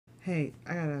Hey,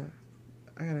 I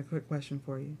got a quick question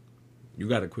for you. You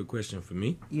got a quick question for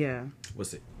me? Yeah.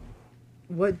 What's it?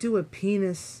 What do a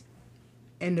penis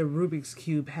and a Rubik's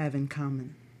Cube have in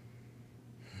common?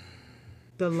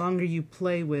 The longer you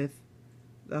play with,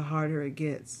 the harder it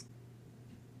gets.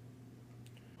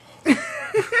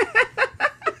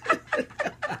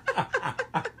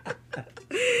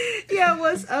 Yeah,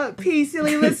 what's up,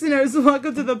 silly listeners?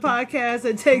 Welcome to the podcast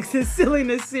that takes its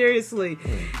silliness seriously.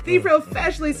 The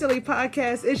Professionally Silly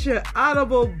Podcast. It's your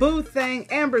audible boo thing.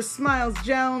 Amber Smiles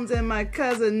Jones and my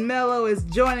cousin Mello is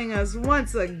joining us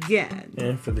once again.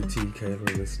 And for the T Kettle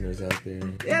listeners out there.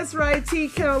 That's right, T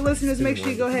Kettle listeners. Make sure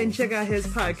you go ahead and check out his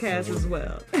podcast as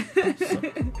well.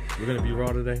 We're gonna be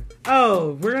raw today?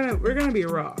 Oh, we're gonna be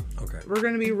raw. Okay. We're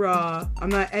gonna be raw. I'm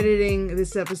not editing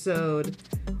this episode.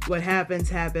 What happens,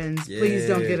 happens. Yeah. Please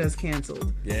don't get us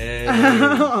canceled.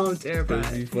 Yeah. Oh, I'm terrified. It's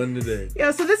gonna be fun today.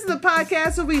 Yeah, so this is the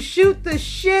podcast where we shoot the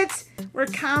shit, where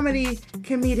comedy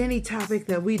can meet any topic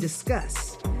that we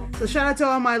discuss. So shout out to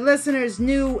all my listeners,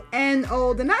 new and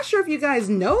old. And not sure if you guys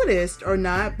noticed or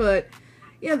not, but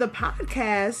the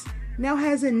podcast now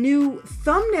has a new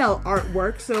thumbnail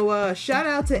artwork. So shout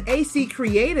out to AC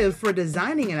Creative for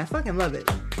designing it. I fucking love it.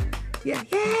 Yeah.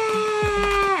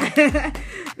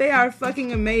 They are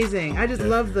fucking amazing. I just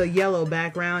love the yellow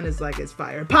background. It's like it's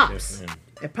fire. It pops.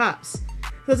 It pops.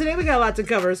 So today we got a lot to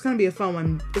cover. It's going to be a fun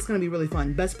one. It's going to be really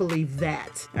fun. Best believe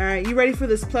that. All right, you ready for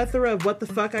this plethora of what the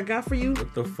fuck I got for you?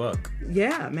 What the fuck?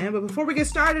 Yeah, man. But before we get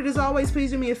started, as always,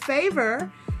 please do me a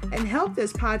favor and help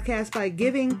this podcast by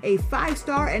giving a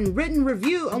 5-star and written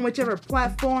review on whichever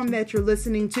platform that you're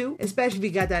listening to, especially if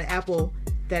you got that Apple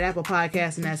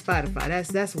Podcast and that Spotify.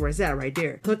 That's where it's at right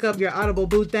there. Hook up your Audible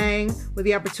Boo thing with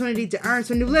the opportunity to earn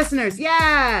some new listeners.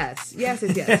 Yes. You know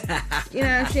what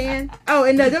I'm saying? Oh,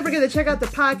 and don't forget to check out the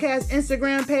podcast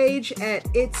Instagram page at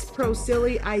It's Pro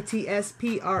Silly,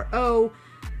 ITSPRO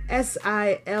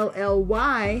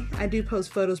SILLY. I do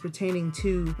post photos pertaining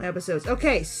to my episodes.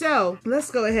 Okay, so let's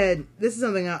go ahead. This is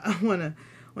something I want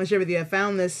to share with you. I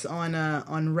found this on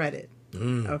Reddit.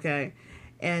 Okay.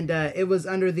 And it was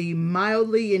under the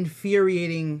mildly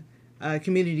infuriating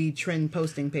community trend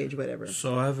posting page, whatever.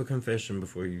 So I have a confession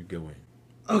before you go in.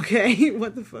 Okay,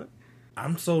 what the fuck?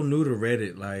 I'm so new to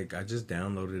Reddit. Like, I just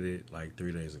downloaded it like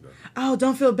 3 days ago. Oh,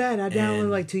 don't feel bad. I downloaded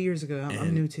like 2 years ago.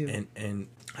 I'm new too. And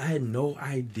I had no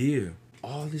idea.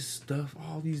 All this stuff,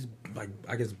 all these, like,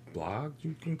 I guess blogs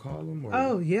you can call them, or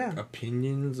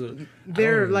opinions.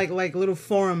 They're like little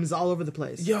forums all over the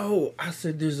place. Yo, I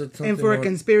said there's a something. And for a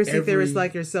conspiracy theorist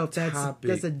like yourself,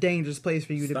 that's a dangerous place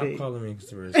for you to be. Stop calling me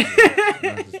conspiracy. I'm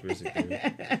not a conspiracy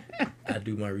theorist. I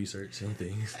do my research and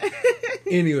things.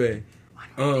 Anyway,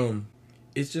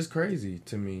 it's just crazy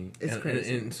to me. It's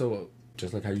crazy. And so,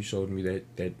 just like how you showed me that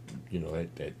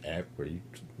app where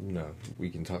we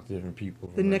can talk to different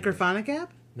people. The Necrophonic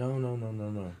app? No.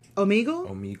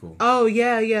 Omegle? Oh,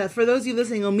 yeah. For those of you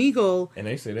listening, Omegle and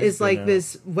they say is like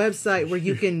this website where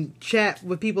you can chat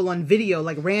with people on video,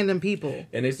 like random people.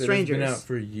 And they said strangers. It's been out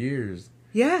for years.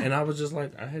 Yeah. And I was just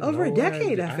like, I had over a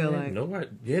decade, I feel like.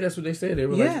 Yeah, that's what they said. They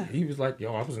were like, he was like,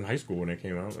 yo, I was in high school when it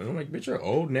came out. And I'm like, bitch, you're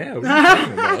old now. What are you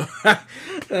talking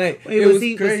about? Wait, was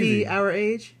he our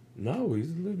age? No, he's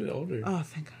a little bit older. Oh,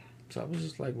 thank God. So I was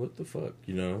just like, what the fuck,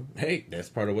 Hey, that's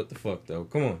part of what the fuck, though.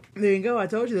 Come on. There you go. I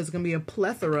told you there's going to be a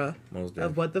plethora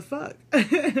of what the fuck.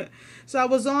 So I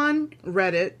was on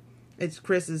Reddit. It's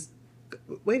Chris's...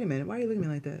 Wait a minute. Why are you looking at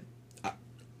me like that?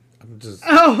 I'm just...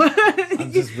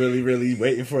 I'm just really, really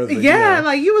waiting for the... Yeah,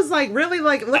 like you was like really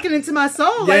like looking into my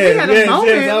soul. Like we had a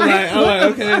moment. Yes. I'm like,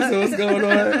 okay, so what's going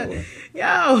on?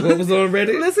 Yo. What was on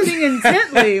Reddit? Listening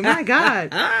intently. My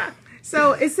God.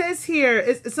 So it says here,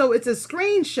 it's a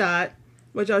screenshot,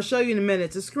 which I'll show you in a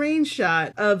minute. It's a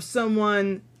screenshot of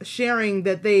someone sharing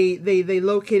that they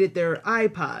located their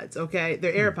iPods, okay?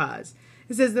 Their AirPods.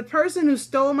 It says, the person who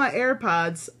stole my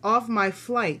AirPods off my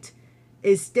flight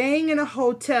is staying in a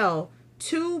hotel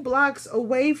 2 blocks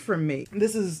away from me.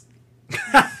 This is...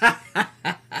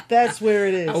 That's where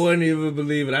it is. I wouldn't even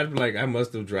believe it. I'd be like, I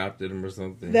must have dropped them or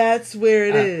something. That's where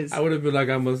it is. I would have been like,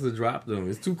 I must have dropped them.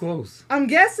 It's too close. I'm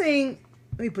guessing...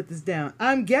 Let me put this down.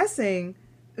 I'm guessing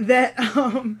that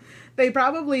they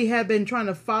probably have been trying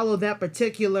to follow that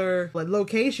particular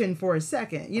location for a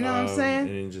second. You know what I'm saying? And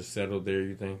then just settled there,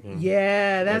 you thinking?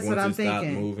 Yeah, that's what I'm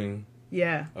thinking. Stop moving?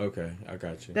 Yeah. Okay, I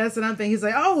got you. That's what I'm thinking. He's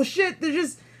like, oh shit,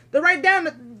 they're right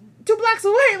down 2 blocks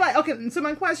away. Like, okay, so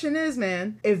my question is,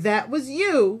 man, if that was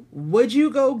you, would you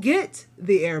go get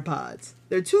the AirPods?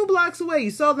 They're 2 blocks away.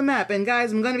 You saw the map. And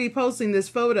guys, I'm going to be posting this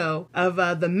photo of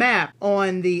the map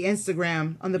on the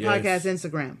Instagram, on the podcast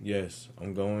Instagram. Yes,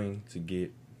 I'm going to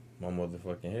get my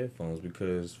motherfucking headphones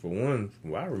because, for one, from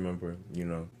what I remember, they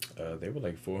were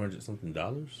like $400 something.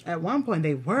 At one point,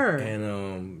 they were.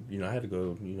 And, I had to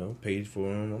go, page for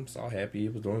them. I'm so happy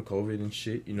it was during COVID and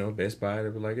shit. Best Buy, they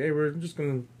were like, hey, we're just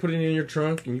going to put it in your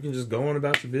trunk and you can just go on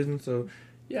about your business. So,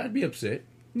 yeah, I'd be upset.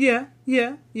 Yeah.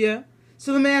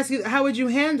 So let me ask you, how would you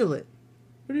handle it?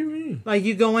 What do you mean? Like,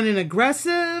 you going in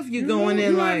aggressive? You going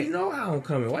in like... You know how I'm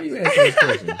coming. Why you asking this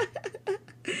question?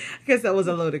 I guess that was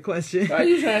a loaded question. Why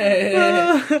you trying?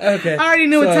 Okay. I already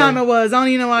knew what time it was. I don't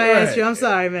even know why I asked you. I'm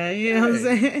sorry, man. You know what I'm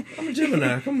saying? I'm a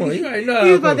Gemini. Come on. You already know.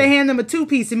 You was about to hand them a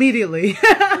 2-piece immediately.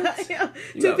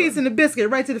 2-piece and a biscuit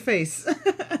right to the face.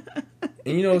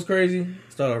 And you know what's crazy?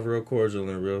 Start off real cordial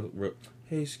and real.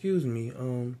 Hey, excuse me.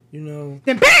 Then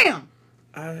BAM!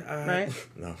 Right?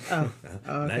 No. Oh. Okay.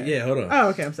 Not yet. Hold on. Oh,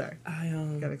 okay. I'm sorry.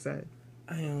 I got excited.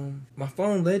 My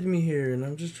phone led me here, and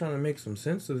I'm just trying to make some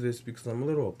sense of this because I'm a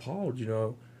little appalled.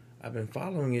 I've been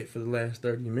following it for the last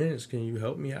 30 minutes. Can you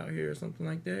help me out here or something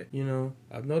like that?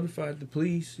 I've notified the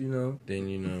police.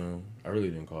 Then I really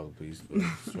didn't call the police, but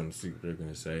I just want to see what they're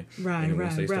gonna say. Right. And then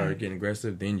once they started getting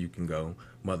aggressive, then you can go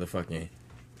motherfucking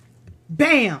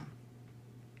BAM!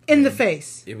 In the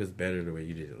face. It was better the way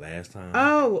you did it last time.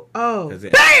 Oh.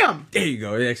 BAM! There you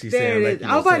go. It actually there sounded it like...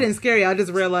 I hope I didn't scare you. I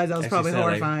just realized I was probably My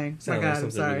horrifying. God,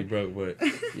 I'm sorry. Really broke,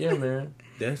 but yeah, man.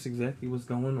 That's exactly what's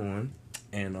going on.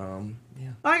 And,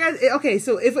 yeah. Okay,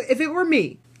 so if it were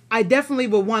me, I definitely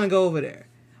would want to go over there.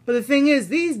 But the thing is,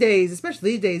 these days,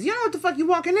 especially these days, you don't know what the fuck you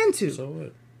walking into. So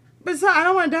what? But I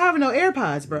don't want to die with no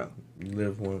AirPods, bro. You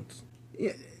live once.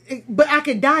 Yeah. But I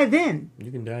could die then.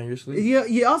 You can die in your sleep.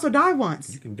 You also die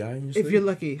once. You can die in your sleep. If you're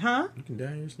lucky, huh? You can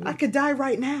die in your sleep. I could die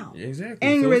right now. Yeah, exactly.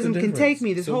 Aneurysm can take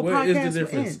me. This whole what podcast is the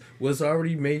difference? will end. What's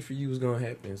already made for you is going to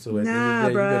happen. So at the end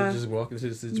of the day, you better just walk into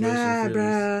the situation.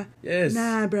 Bruh. Yes.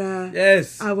 Bruh.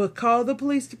 Yes. I will call the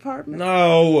police department.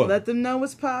 No. Let them know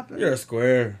what's popping. You're a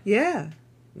square. Yeah.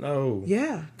 No.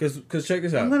 Yeah. Because check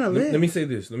this out. I'm going to live. Let me say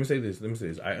this.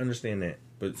 I understand that.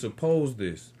 But suppose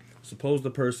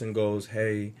the person goes,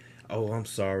 hey... Oh, I'm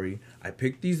sorry. I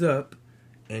picked these up,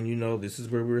 and this is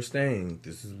where we're staying.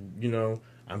 This is,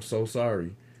 I'm so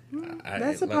sorry.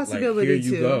 That's a possibility here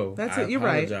you too. Go. That's it. You're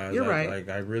right. You're right. Like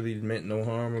I really meant no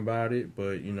harm about it,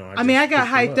 but I got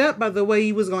hyped up by the way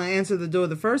he was going to answer the door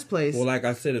the first place. Well, like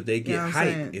I said, if they get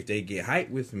hyped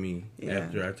with me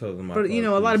after I told them, but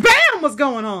a lot of BAM was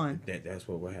going on. That's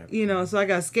what would happen. So I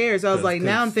got scared. So I was like,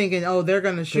 now I'm thinking, oh, they're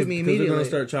going to shoot me immediately. They're going to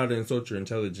start trying to insult your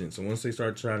intelligence, and once they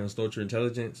start trying to insult your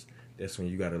intelligence. That's when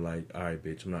you gotta all right,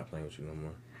 bitch, I'm not playing with you no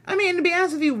more. I mean, to be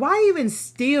honest with you, why even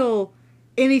steal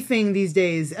anything these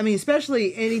days? I mean,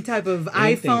 especially any type of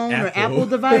iPhone or Apple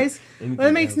device. But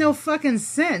it makes no fucking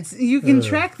sense. You can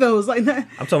track those like that.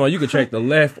 I'm talking about you can track the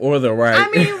left or the right. I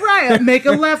mean, right. Make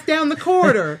a left down the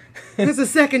corridor. There's a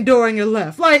second door on your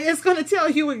left. Like, it's going to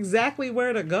tell you exactly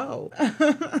where to go.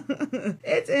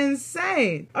 It's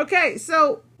insane. Okay,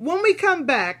 so when we come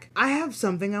back, I have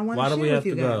something I want to share with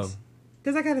you guys. Why do we have to go?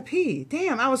 Because I gotta pee.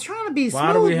 Damn, I was trying to be smooth with it.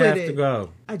 Why do we have to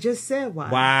go? I just said why.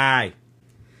 Why?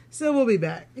 So we'll be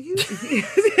back.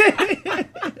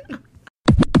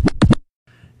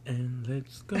 And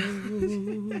let's go.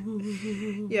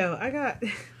 Yo, I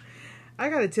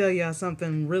gotta tell y'all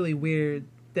something really weird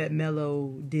that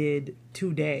Mello did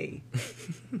today.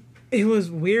 It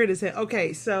was weird as hell.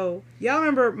 Okay, so y'all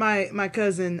remember my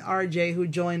cousin RJ who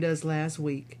joined us last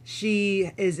week.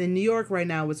 She is in New York right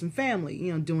now with some family,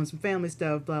 doing some family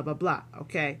stuff, blah, blah, blah.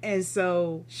 Okay. And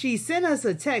so she sent us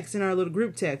a text in our little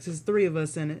group text. There's 3 of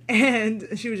us in it. And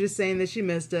she was just saying that she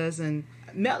missed us. And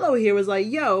Mello here was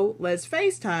like, yo, let's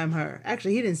FaceTime her.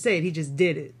 Actually, he didn't say it. He just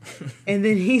did it. And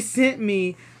then he sent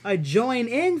me a join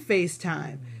in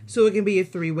FaceTime. So it can be a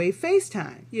 3-way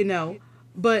FaceTime,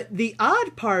 But the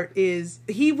odd part is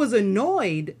he was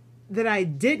annoyed that I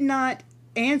did not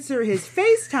answer his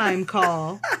FaceTime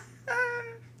call.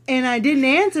 And I didn't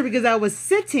answer because I was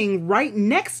sitting right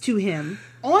next to him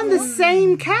on the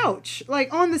same couch.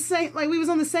 Like we was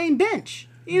on the same bench.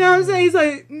 You know what I'm saying? He's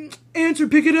like, answer,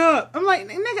 pick it up. I'm like,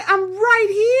 nigga, I'm right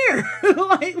here.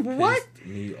 Like, what? Pissed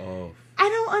me off. I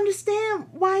don't understand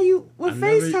why you would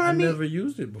FaceTime me. I never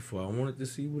used it before. I wanted to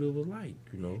see what it was like,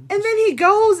 And then he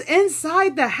goes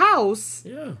inside the house.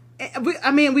 Yeah.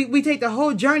 We take the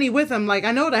whole journey with him. Like,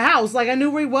 I know the house. Like, I knew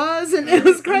where he was, and it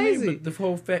was crazy. But the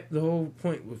whole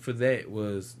point for that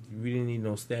was we didn't need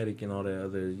no static and all that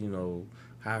other,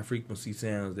 high frequency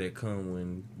sounds that come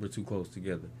when we're too close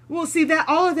together. Well, see,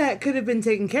 all of that could have been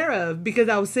taken care of because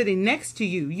I was sitting next to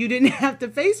you. You didn't have to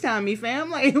FaceTime me, fam.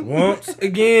 Like, once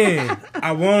again,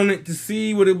 I wanted to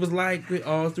see what it was like with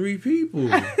all 3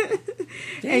 people.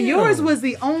 And yours was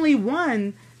the only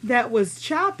one that was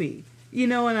choppy. You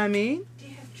know what I mean? Do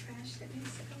you have trash that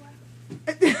needs to go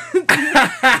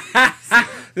out?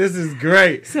 This is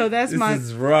great. So this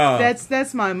is raw.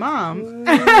 That's my mom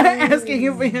asking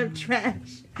if we have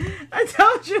trash. I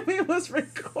told you we was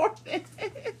recording.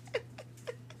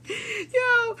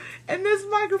 Yo, and this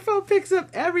microphone picks up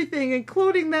everything,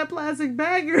 including that plastic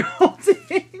bag you're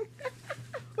holding.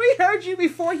 We heard you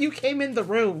before you came in the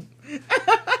room.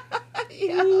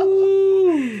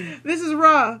 Yo, this is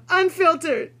raw,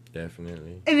 unfiltered.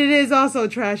 Definitely. And it is also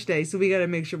trash day, so we got to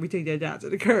make sure we take that down to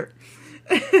the curb.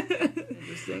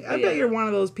 I bet you're one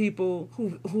of those people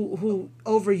who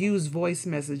overuse voice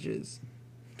messages.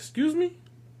 Excuse me?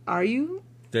 Are you?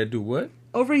 That do what?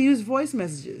 Overuse voice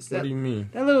messages. What do you mean?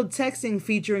 That little texting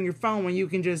feature in your phone when you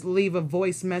can just leave a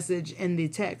voice message in the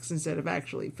text instead of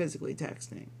actually physically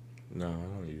texting. No,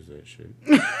 I don't use that shit.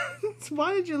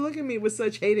 Why did you look at me with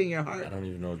such hate in your heart? I don't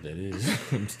even know what that is.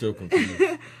 I'm still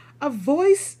confused. A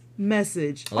voice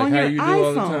message like on how your you do iPhone.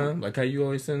 all the time, like how you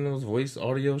always send those voice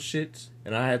audio shits,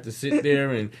 and I have to sit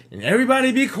there and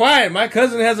everybody be quiet. My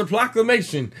cousin has a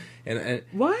proclamation, and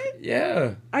What?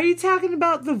 Yeah. Are you talking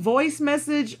about the voice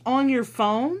message on your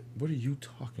phone? What are you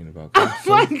talking about? Oh I'm so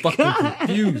my fucking God.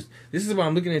 confused. This is why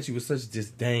I'm looking at you with such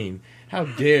disdain. How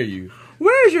dare you?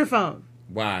 Where is your phone?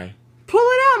 Why? Pull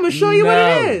it out. I'm gonna show you what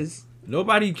it is.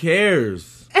 Nobody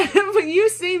cares. But you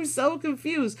seem so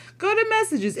confused. Go to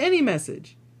messages, any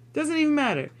message. Doesn't even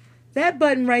matter. That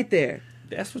button right there.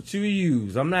 That's what you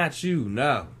use. I'm not you.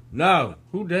 No.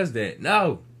 Who does that?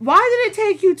 No. Why did it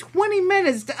take you 20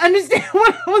 minutes to understand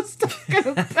what I was talking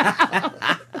about?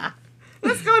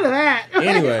 Let's go to that.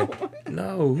 Anyway,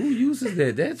 no. Who uses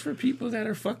that? That's for people that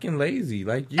are fucking lazy,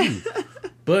 like you.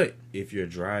 But if you're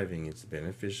driving, it's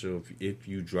beneficial if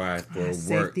you drive for work.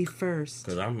 Safety first.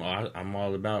 Because I'm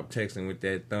all about texting with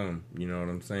that thumb. You know what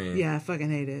I'm saying? Yeah, I fucking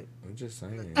hate it. I'm just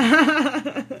saying.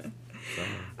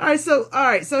 All right,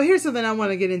 so here's something I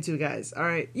want to get into, guys. All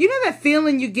right. You know that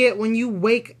feeling you get when you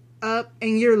wake up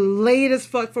and you're late as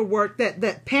fuck for work?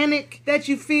 That panic that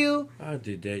you feel? I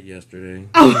did that yesterday.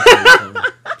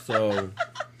 Oh.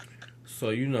 So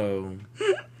you know,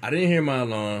 I didn't hear my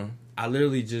alarm. I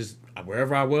literally just,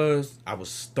 wherever I was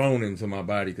thrown into my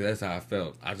body because that's how I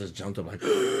felt. I just jumped up like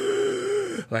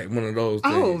one of those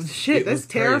things. Oh, shit, that's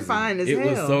terrifying as hell. It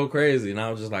was so crazy. And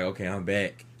I was just like, okay, I'm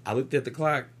back. I looked at the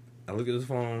clock. I looked at the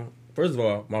phone. First of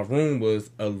all, my room was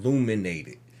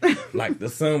illuminated. Like, the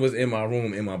sun was in my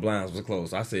room and my blinds was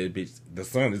closed. So I said, bitch, the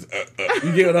sun is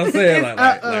You get what I'm saying?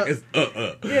 Like it's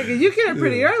Yeah, because you get up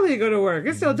pretty early to go to work.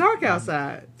 It's still dark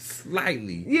outside.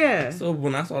 Slightly. Yeah. So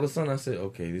when I saw the sun, I said,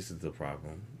 okay, this is the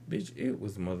problem. Bitch, it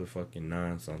was motherfucking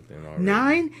 9-something already.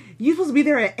 9? You supposed to be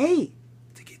there at 8.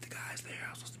 To get the guys there, I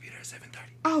was supposed to be there at 7:30.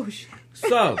 Oh, shit.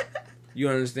 So, you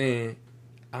understand?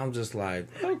 I'm just like,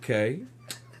 okay.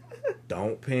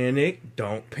 Don't panic.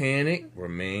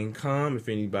 Remain calm. If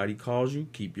anybody calls you,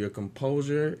 keep your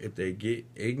composure. If they get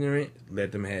ignorant,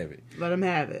 let them have it. Let them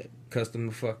have it. Cuss them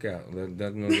the fuck out.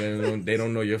 They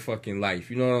don't know your fucking life.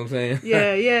 You know what I'm saying?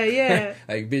 Yeah.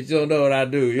 Like, bitch, you don't know what I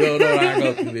do. You don't know what I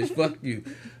go through, bitch. Fuck you.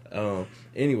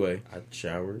 Anyway, I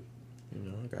showered. You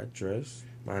know, I got dressed.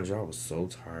 Mind you, I was so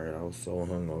tired. I was so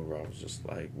hungover. I was just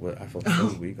like, what? I felt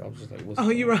so weak. I was just like, what's Oh,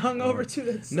 you were hungover on? too?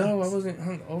 That sucks. No, I wasn't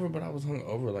hungover, but I was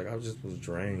hungover. Like, I just was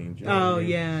drained. You know what I mean?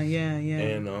 Yeah.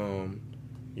 And,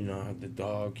 you know, the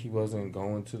dog, he wasn't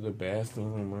going to the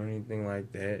bathroom or anything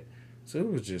like that. So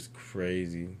it was just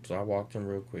crazy. So I walked him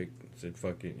real quick. Said,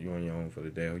 fuck it, you on your own for the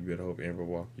day. You better hope Amber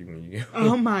walk you when you get home.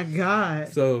 Oh, my God.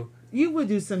 So you would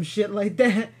do some shit like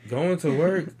that. going to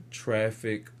work,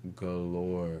 traffic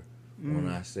galore. When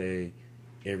I say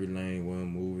every lane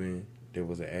wasn't moving, there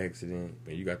was an accident.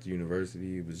 When you got to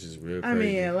university, it was just real crazy. I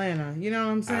mean, Atlanta. You know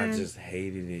what I'm saying? I just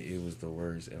hated it. It was the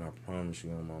worst. And I promise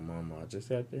you on my mama, I just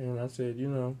sat there and I said, you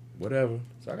know, whatever.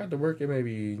 So I got to work at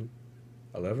maybe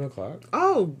 11 o'clock.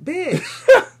 Oh, bitch.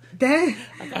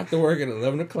 I got to work at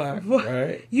 11 o'clock,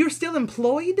 right? You're still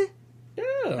employed? Yeah.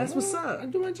 That's what's up. I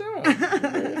do my job. I'm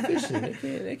very efficient.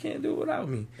 They can't do it without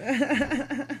me.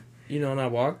 You know, and I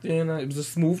walked in. It was a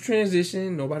smooth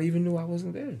transition. Nobody even knew I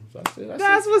wasn't there. So I said,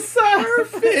 That's what's up.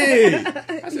 Perfect.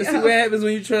 I said, see what happens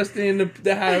when you trust in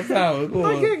the higher power. Go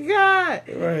on. Good God.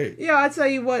 Right. Yeah, I tell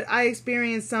you what, I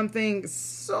experienced something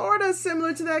sort of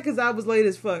similar to that because I was late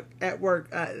as fuck at work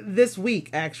this week,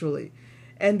 actually.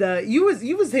 And you was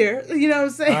here, you know what I'm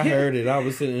saying? I heard it. I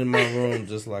was sitting in my room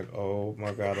just like, oh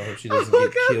my God, I hope she doesn't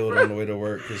get killed on the way to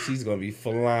work because she's going to be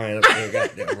flying up there,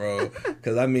 goddamn road.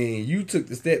 Because, I mean, you took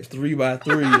the steps 3 by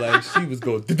 3 like she was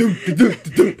going, da-doom, da-doom,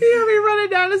 da-doom. You be running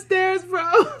down the stairs, bro.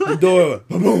 The door,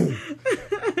 boom.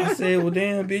 I said, well,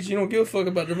 damn, bitch, you don't give a fuck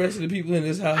about the rest of the people in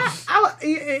this house.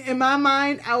 In my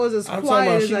mind, I was as I'm quiet talking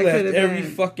about as she I left could have every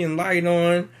been. fucking light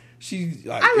on. She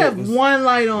like I left one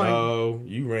light on. No,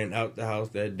 you ran out the house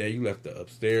that day. You left the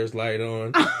upstairs light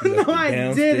on. Oh, You left no, the I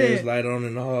downstairs didn't. light on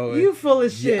in the hallway. You full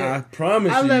of shit. Yeah, I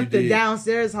promise I you left you the did.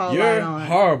 downstairs hall You're light on.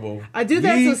 horrible. I do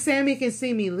that so Leave. Sammy can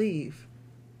see me leave.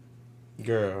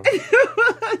 Girl.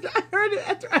 I heard it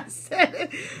after I said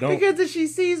it. Don't- Because if she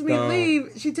sees me don't.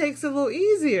 leave, she takes it a little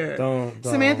easier. Don't.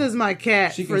 Samantha's my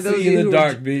cat. She for can those see of you in the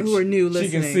dark, bitch. who are new She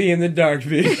listening. can see in the dark,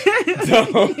 bitch.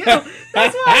 Don't. Yo,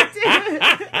 that's what I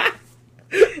did.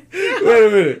 Wait a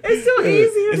minute. It's so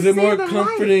easier Is to it see more the light.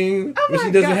 comforting Oh when my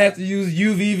she doesn't God. have to use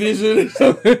UV vision or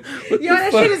something? What Yo, the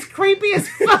that fuck? shit is creepy as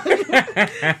fuck.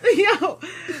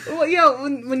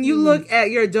 When you look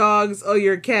at your dogs or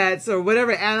your cats or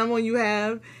whatever animal you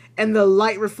have, and the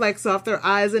light reflects off their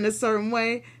eyes in a certain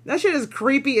way, that shit is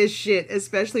creepy as shit,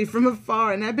 especially from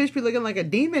afar. And that bitch be looking like a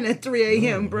demon at 3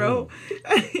 a.m., bro.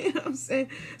 You know what I'm saying?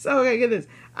 So, okay, get this.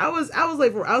 I was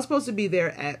late for. I was supposed to be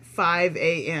there at 5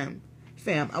 a.m.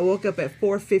 Fam, I woke up at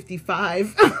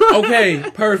 4:55. Okay,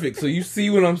 perfect. So you see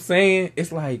what I'm saying?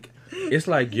 It's like,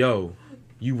 yo,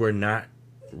 you were not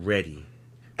ready.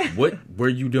 What were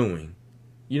you doing?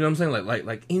 You know what I'm saying?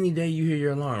 Like any day you hear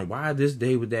your alarm, why this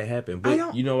day would that happen?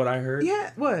 But you know what I heard?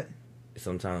 Yeah, what?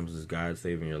 Sometimes it's God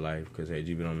saving your life because had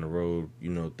you been on the road,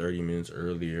 30 minutes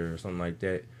earlier or something like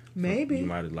that, Maybe. you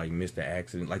might have missed the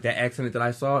accident. Like that accident that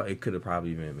I saw, it could have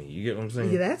probably been me. You get what I'm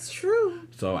saying? Yeah, that's true.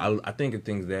 So I think of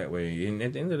things that way. And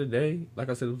at the end of the day, like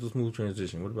I said, it was a smooth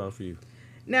transition. What about for you?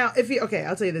 Now, I'll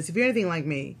tell you this. If you're anything like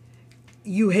me,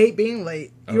 you hate being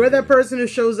late. Oh, You're yeah. that person who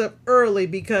shows up early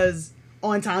because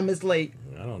on time is late.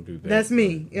 I don't do that. That's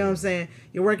me. You know what I'm saying?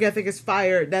 Your work ethic is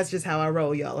fire. That's just how I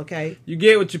roll, y'all, okay? You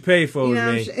get what you pay for, You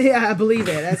know what I'm man. Yeah, I believe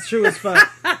that. That's true as fuck.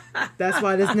 That's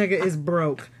why this nigga is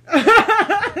broke.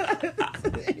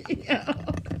 Yo,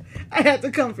 I had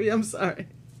to come for you. I'm sorry.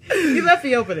 You left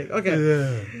the opening.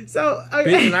 Okay. So,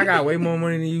 Bitch, and I got way more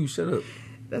money than you. Shut up.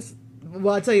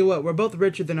 Well, I tell you what, we're both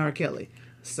richer than R. Kelly.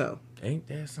 So, Ain't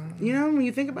that something? you know, when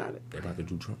you think about it. They about to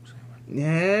do Trump.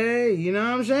 Yeah, you know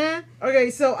what I'm saying?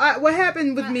 Okay, so what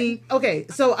happened with me? Okay,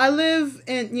 so I live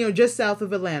in, just south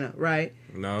of Atlanta, right?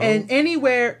 No. And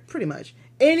pretty much,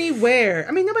 anywhere.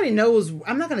 I mean, nobody knows.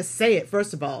 I'm not going to say it,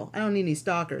 first of all. I don't need any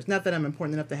stalkers. Not that I'm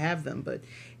important enough to have them, but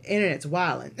internet's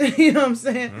wildin'. You know what I'm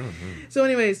saying? Mm-hmm. So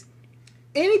anyways,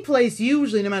 any place,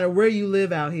 usually, no matter where you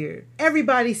live out here,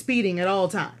 everybody's speeding at all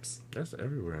times. That's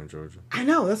everywhere in Georgia. I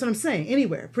know, that's what I'm saying.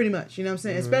 Anywhere, pretty much. You know what I'm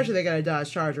saying? Mm-hmm. Especially they got a Dodge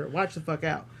Charger. Watch the fuck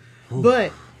out.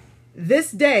 But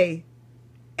this day,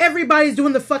 everybody's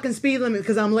doing the fucking speed limit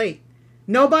because I'm late.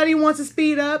 Nobody wants to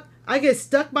speed up. I get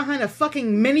stuck behind a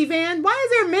fucking minivan. Why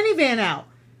is there a minivan out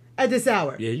at this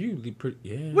hour? Yeah, you leave pretty.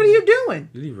 Yeah. What are you doing?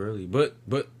 You leave early, but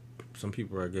some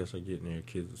people, I guess, are getting their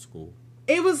kids to school.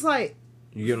 It was like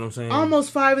You get what I'm saying?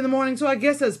 almost 5 a.m, so I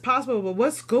guess that's possible. But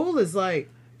what school is like?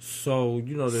 So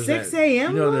there's 6 that,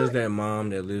 a.m. There's Lord? that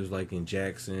mom that lives in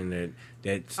Jackson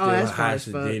that's still that's a far high as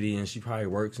fuck. sedity, and she probably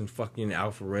works in fucking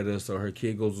Alpharetta, so her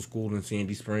kid goes to school in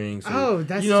Sandy Springs. So, Oh,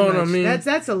 that's you know too what I much. mean.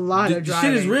 That's a lot The of shit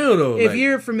driving. is real though. If like,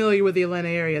 you're familiar with the Atlanta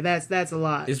area, that's a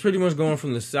lot. it's pretty much going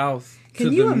from the south to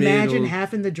Can you the imagine middle.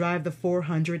 having to drive the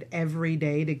 400 every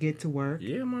day to get to work?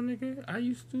 Yeah, my nigga, I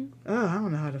used to. Oh, I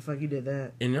don't know how the fuck you did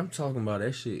that. And I'm talking about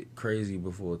that shit crazy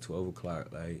before 12 o'clock.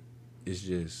 Like, it's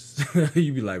just,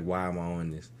 you be like, why am I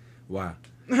on this? Why?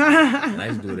 And I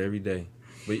used to do it every day.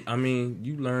 But, I mean,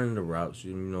 you learn the routes.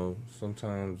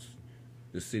 Sometimes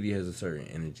the city has a certain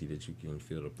energy that you can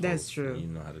feel the pulse. That's true. And you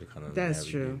know how to kind of That's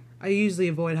navigate. true. I usually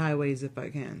avoid highways if I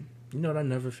can. You know what I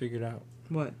never figured out?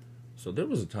 What? So there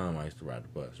was a time I used to ride the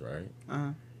bus, right?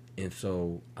 Uh-huh. And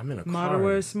so I'm in a Model car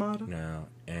where's smarter? now,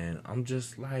 and I'm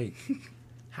just like,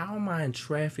 how am I in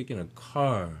traffic in a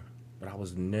car? But I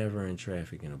was never in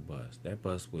traffic in a bus. That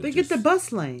bus was They get the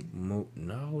bus lane. No,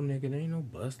 nigga, there ain't no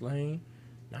bus lane.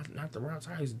 Not the routes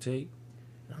I used to take.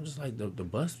 And I'm just like, the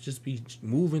bus just be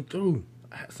moving through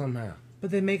somehow.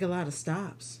 But they make a lot of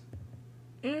stops.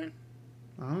 And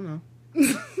I don't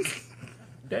know.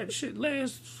 that shit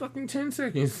lasts fucking 10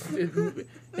 seconds.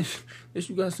 If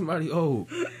you got somebody old.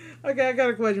 Okay, I got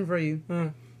a question for you.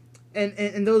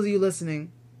 And those of you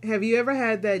listening, have you ever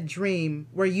had that dream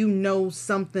where you know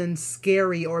something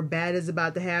scary or bad is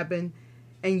about to happen,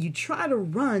 and you try to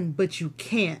run but you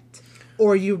can't,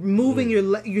 or you're moving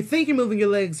you think you're moving your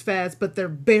legs fast but they're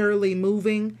barely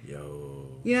moving? Yo.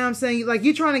 You know what I'm saying? Like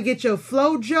you're trying to get your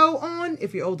Flojo on.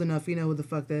 If you're old enough, you know who the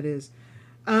fuck that is.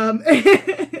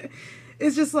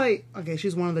 It's just like, okay,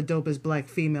 she's one of the dopest black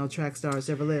female track stars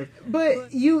ever lived.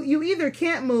 But you either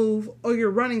can't move or you're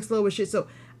running slow as shit. So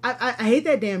I hate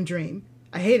that damn dream.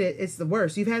 I hate it. It's the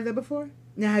worst. You've had that before?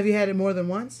 Now, have you had it more than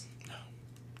once? No.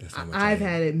 That's not much I've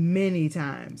had it many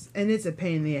times, and it's a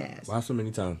pain in the ass. Why so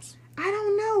many times? I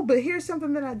don't know, but here's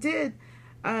something that I did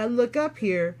look up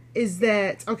here is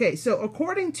that, okay, so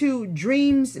according to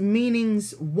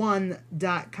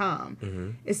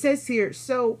dreamsmeanings1.com, it says here,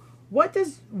 so what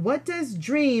does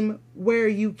dream where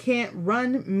you can't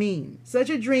run mean? Such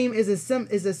a dream is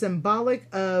a symbolic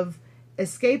of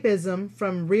escapism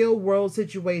from real world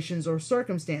situations or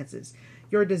circumstances.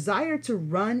 Your desire to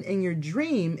run in your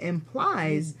dream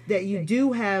implies that you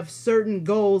do have certain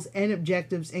goals and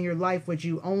objectives in your life which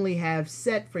you only have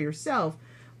set for yourself,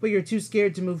 but you're too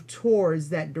scared to move towards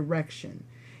that direction.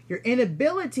 Your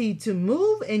inability to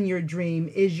move in your dream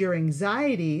is your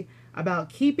anxiety about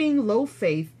keeping low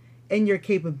faith in your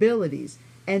capabilities.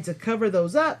 And to cover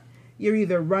those up, you're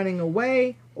either running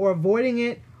away or avoiding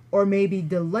it or maybe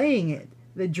delaying it.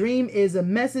 The dream is a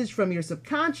message from your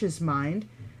subconscious mind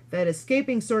that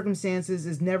escaping circumstances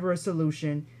is never a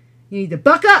solution. You need to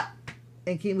buck up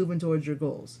and keep moving towards your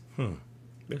goals.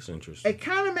 That's interesting. It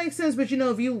kind of makes sense, but if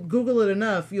you Google it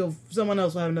enough, someone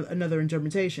else will have another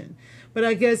interpretation. But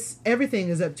I guess everything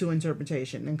is up to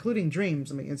interpretation, including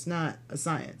dreams. I mean, it's not a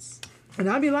science. And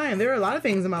I'd be lying. There are a lot of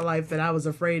things in my life that I was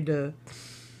afraid to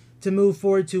move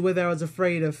forward to, whether I was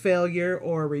afraid of failure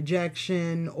or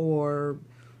rejection or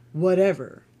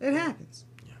whatever. It happens.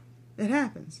 Yeah. It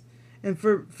happens. And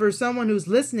for someone who's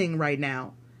listening right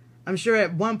now, I'm sure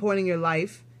at one point in your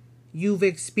life, you've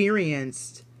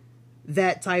experienced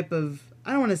that type of,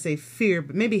 I don't want to say fear,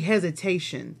 but maybe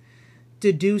hesitation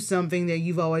to do something that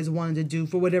you've always wanted to do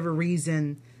for whatever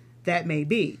reason that may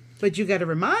be. But you got to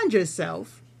remind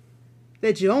yourself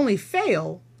that you only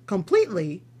fail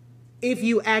completely if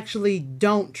you actually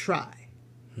don't try.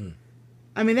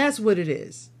 I mean, that's what it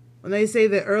is. When they say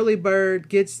the early bird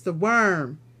gets the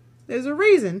worm, there's a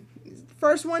reason.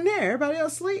 First one there, everybody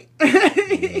else sleep.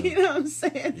 You know what I'm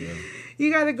saying? Yeah.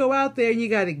 You got to go out there and you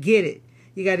got to get it.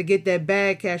 You got to get that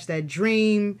bag, catch that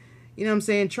dream. You know what I'm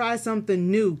saying? Try something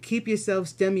new. Keep yourself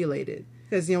stimulated.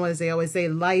 Because, you know what they always say,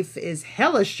 life is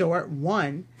hella short,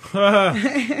 one.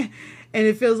 And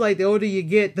it feels like the older you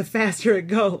get, the faster it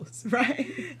goes, right?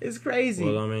 It's crazy.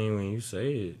 Well, I mean, when you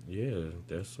say it, yeah,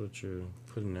 that's what you're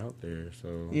putting out there.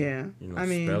 So, yeah,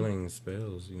 spelling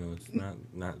spells, it's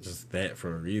not just that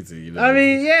for a reason, I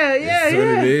mean, yeah.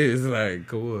 What it is, like,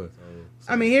 cool.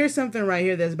 I mean, here's something right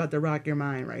here that's about to rock your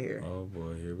mind right here. Oh,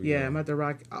 boy, here we go. Yeah, I'm about to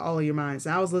rock all of your minds.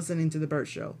 So I was listening to The Burt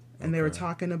Show, and they were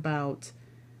talking about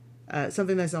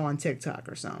something that's on TikTok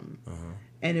or something.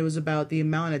 And it was about the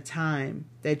amount of time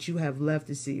that you have left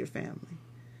to see your family.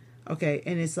 Okay,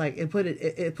 and it's like, it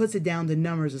puts it down to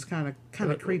numbers. It's kind of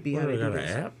creepy how they do this.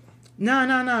 An app?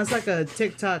 No. It's like a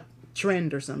TikTok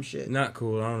trend or some shit. Not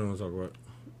cool. I don't know what to talk about.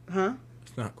 Huh?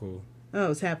 It's not cool.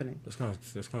 Oh, it's happening. That's kind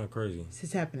of crazy.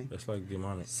 It's happening. That's like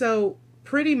demonic. So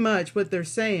pretty much what they're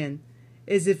saying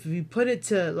is if you put it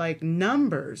to like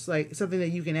numbers, like something that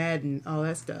you can add and all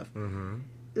that stuff.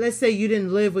 Let's say you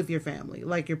didn't live with your family,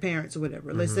 like your parents or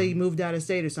whatever. Let's say you moved out of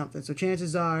state or something. So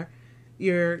chances are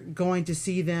you're going to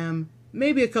see them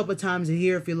maybe a couple of times a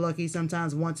year if you're lucky.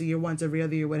 Sometimes once a year, once every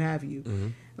other year, what have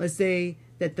you. Let's say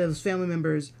that those family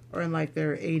members are in like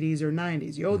their 80s or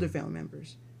 90s, your older family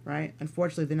members, right?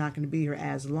 Unfortunately, they're not going to be here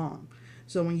as long.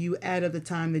 So when you add up the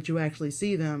time that you actually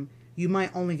see them, you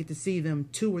might only get to see them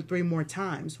 2 or 3 more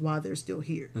times while they're still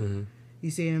here.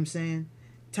 You see what I'm saying?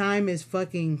 Time is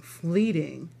fucking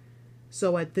fleeting.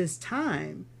 So at this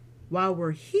time, while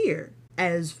we're here,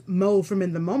 as Mo from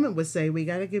In the Moment would say, we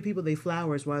got to give people their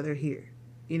flowers while they're here.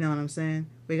 You know what I'm saying?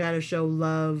 We got to show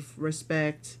love,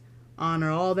 respect, honor,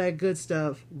 all that good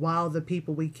stuff while the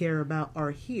people we care about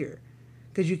are here.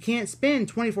 Because you can't spend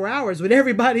 24 hours with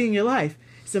everybody in your life.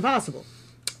 It's impossible.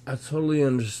 I totally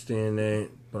understand that,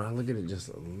 but I look at it just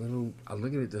a little,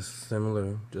 just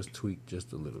similar, just tweak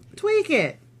just a little bit. Tweak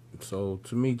it. So,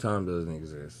 to me, time doesn't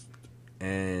exist.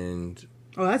 And...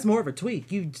 Oh, that's more of a tweak.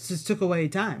 You just took away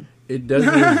time. It doesn't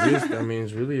exist. I mean,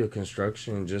 it's really a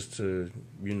construction just to,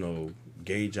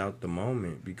 gauge out the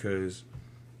moment. Because,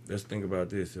 let's think about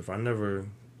this. If I never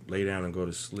lay down and go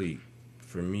to sleep,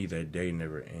 for me, that day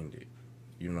never ended.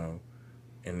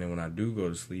 And then when I do go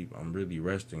to sleep, I'm really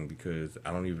resting because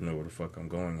I don't even know where the fuck I'm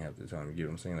going half the time. You get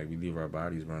what I'm saying? Like, we leave our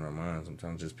bodies, run our minds.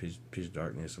 Sometimes just pitch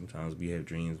darkness. Sometimes we have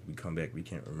dreams. We come back, we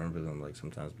can't remember them. Like,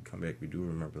 sometimes we come back, we do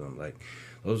remember them. Like,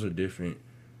 those are different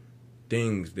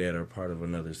things that are part of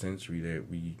another sensory that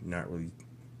we not really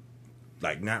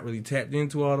tapped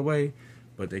into all the way.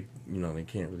 But they, they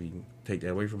can't really take that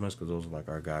away from us because those are like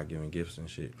our God-given gifts and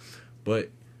shit.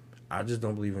 But I just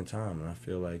don't believe in time. And I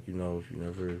feel like, if you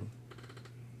never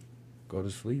go to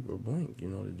sleep or blink. You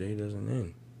know, the day doesn't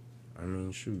end. I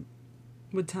mean, shoot.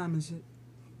 What time is it?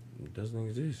 It doesn't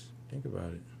exist. Think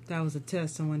about it. That was a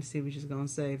test. I wanted to see what you're going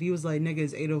to say. If he was like, nigga,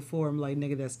 it's 8:04, I'm like,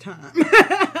 nigga, that's time.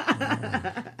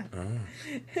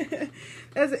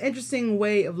 That's an interesting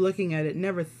way of looking at it.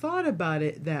 Never thought about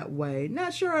it that way.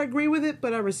 Not sure I agree with it,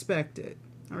 but I respect it.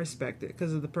 I respect it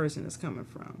because of the person it's coming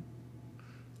from.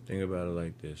 Think about it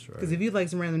like this, right? Because if you like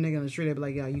some random nigga on the street, they'd be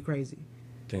like, yo, you crazy.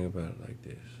 Think about it like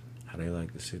this. How they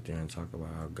like to sit there and talk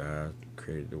about how God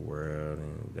created the world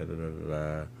and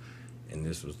da-da-da-da-da. And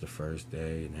this was the first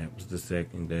day and that was the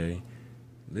second day.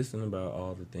 Listen about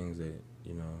all the things that,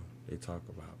 you know, they talk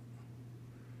about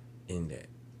in that.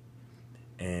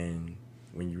 And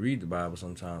when you read the Bible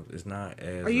sometimes, it's not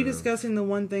as... Are you discussing the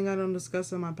one thing I don't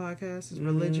discuss on my podcast? Is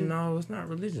religion? No, it's not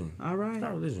religion. All right. It's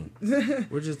not religion.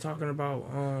 We're just talking about...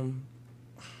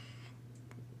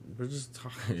 We're just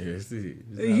talking... Because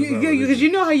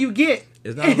you know how you get.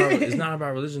 It's not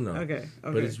about religion, though. Okay.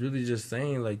 But it's really just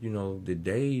saying, like, you know, the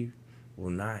day will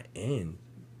not end.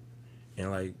 And,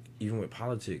 like, even with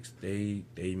politics, they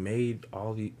made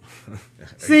all the...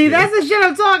 See, that's the shit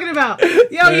I'm talking about.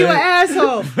 Yo, you an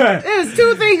asshole. There's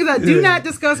two things I do not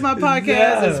discuss my podcast.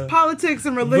 Yeah. It's politics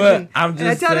and religion. But I'm just and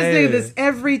I tell saying, this nigga this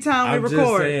every time we record. I'm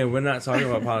just saying, we're not talking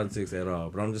about politics at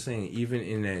all. But I'm just saying, even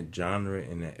in that genre,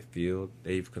 in that field,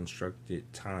 they've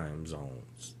constructed time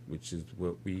zones, which is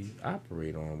what we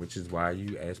operate on, which is why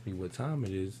you ask me what time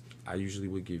it is. I usually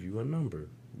would give you a number.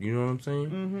 You know what I'm saying?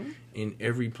 Mm-hmm. In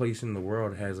every place in the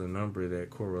world has a number that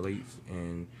correlates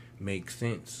and makes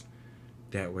sense.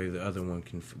 That way, the other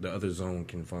zone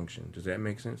can function. Does that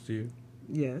make sense to you?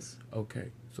 Yes.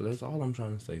 Okay, so that's all I'm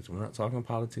trying to say. So we're not talking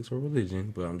politics or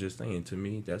religion, but I'm just saying, to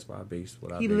me, that's why I base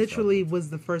what I. He literally was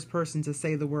the first person to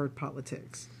say the word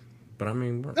politics. But I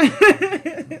mean,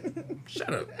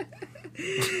 shut up.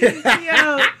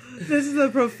 Yo, this is a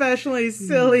professionally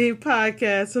silly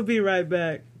podcast. We'll be right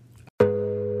back.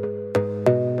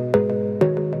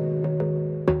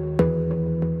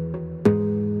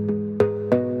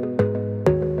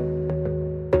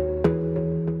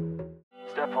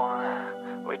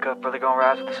 Brother gonna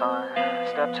rise with the sun.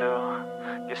 Step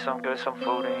 2, get some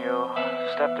food in you.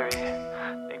 Step 3,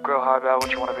 think real hard about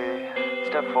what you want to be.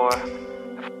 Step 4,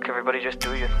 everybody just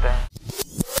do your thing.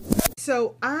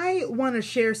 So I want to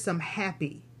share some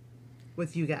happy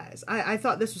with you guys. I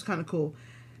thought this was kind of cool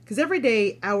because every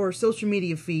day our social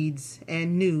media feeds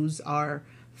and news are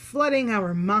flooding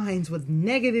our minds with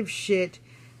negative shit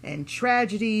and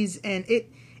tragedies, and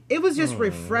it was just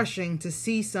refreshing to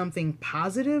see something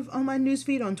positive on my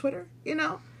newsfeed on Twitter, you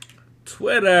know?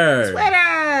 Twitter!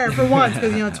 For once,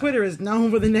 because, you know, Twitter is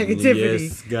known for the negativity.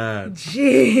 Yes, God.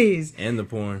 Jeez. And the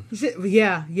porn.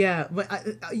 Yeah. But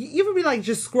you ever be, like,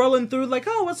 just scrolling through, like,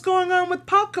 oh, what's going on with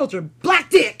pop culture? Black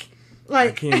dick!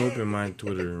 Like, I can't open my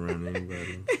Twitter around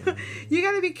anybody. So. You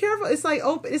gotta be careful. It's like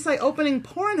opening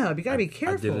Pornhub. You gotta be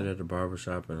careful. I did it at the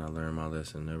barbershop and I learned my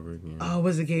lesson never again. Oh,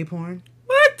 was it gay porn?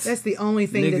 What? That's the only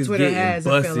thing Niggas that Twitter has,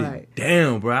 busted. I feel like.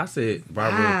 Damn, bro. I said,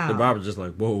 Wow. The barber just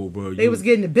like, whoa, bro. They was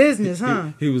getting the business,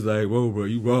 huh? He was like, whoa, bro,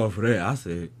 you raw for that.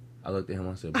 I looked at him,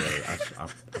 I said, bro, I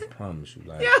promise you,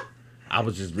 like, Yeah. I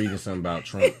was just reading something about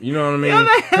Trump. You know what I mean?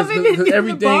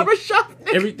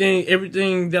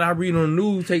 Everything that I read on the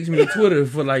news takes me to Twitter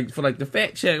for like the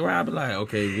fact check, where I be like,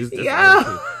 okay, this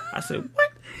I said,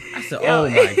 what? I said, oh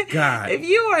my God. If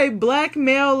you are a black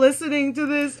male listening to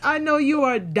this, I know you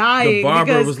are dying. The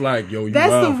barber was like, yo, you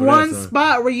that's the for one that,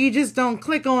 spot where you just don't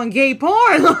click on gay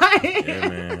porn. Like, yeah,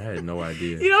 man, I had no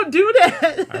idea. You don't do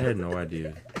that. I had no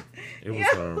idea. It was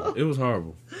horrible. It was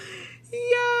horrible.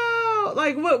 Yo,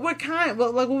 like what kind?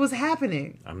 What was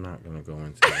happening? I'm not gonna go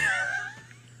into it.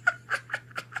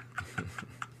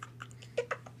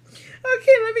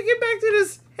 Okay, let me get back to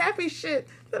this happy shit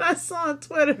that I saw on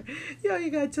Twitter. Yo,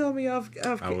 you gotta tell me off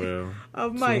I will.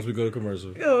 Off As soon mic. as we go to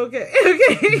commercial. Oh,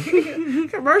 okay.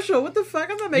 Commercial. What the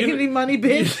fuck? I'm not making any money,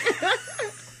 bitch.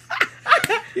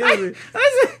 I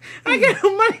get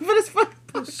no money for this fucking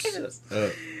podcast.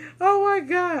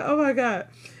 Oh my god.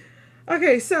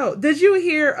 Okay, so did you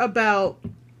hear about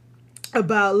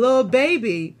Lil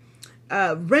Baby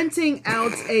renting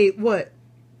out a what?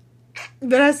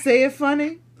 Did I say it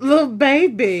funny? Lil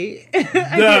Baby.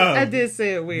 I did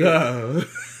say it weird. No.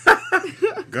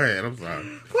 Go ahead, I'm sorry.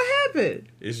 What happened?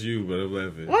 It's you, but I'm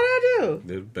laughing. What did I do?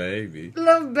 The baby.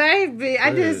 Lil Baby.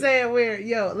 I did say it weird.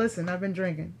 Yo, listen, I've been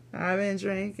drinking.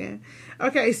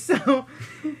 Okay, so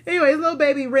anyway, Lil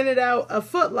Baby rented out a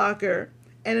Foot Locker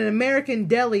and an American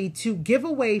Deli to give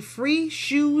away free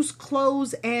shoes,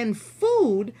 clothes, and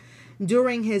food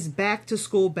during his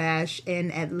back-to-school bash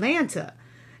in Atlanta.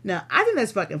 Now, I think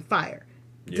that's fucking fire.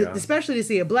 Yeah. Especially to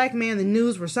see a black man in the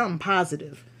news for something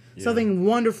positive. Yeah. Something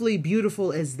wonderfully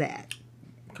beautiful as that.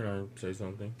 Can I say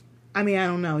something? I mean, I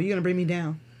don't know. You're going to bring me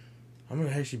down. I'm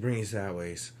gonna actually bring you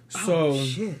sideways. Oh, So,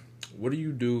 shit. what do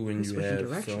you do when you Switching have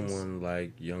directions. someone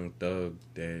like Young Thug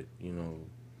that, you know,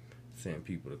 sent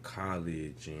people to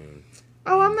college and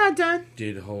Oh, I'm not done.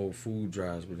 did whole food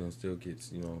drives, but then still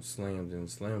gets, you know, slammed in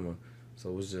Slammer?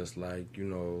 So it's just like, you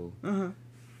know,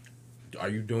 are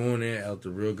you doing it out the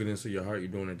real goodness of your heart? You're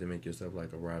doing it to make yourself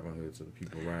like a Robin Hood, so the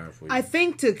people ride for you. I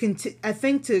think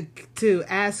to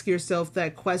ask yourself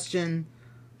that question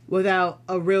without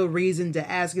a real reason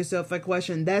to ask yourself that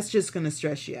question, that's just going to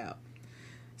stress you out.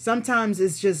 Sometimes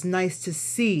it's just nice to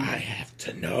see. I have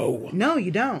to know. No, you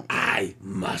don't. I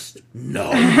must know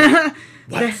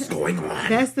what's going on.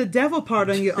 That's the devil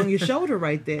part on your shoulder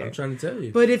right there. I'm trying to tell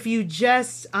you. But if you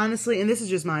just, honestly, and this is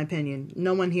just my opinion,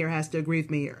 no one here has to agree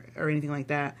with me or anything like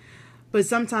that, but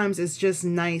sometimes it's just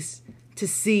nice to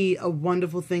see a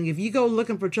wonderful thing. If you go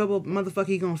looking for trouble, motherfucker,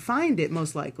 you're going to find it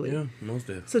most likely. Yeah, most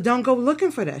definitely. So don't go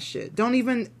looking for that shit. Don't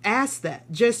even ask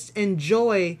that. Just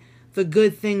enjoy the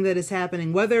good thing that is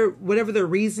happening. Whatever the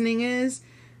reasoning is,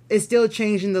 it's still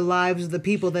changing the lives of the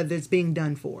people that it's being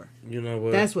done for. You know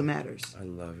what? That's what matters. I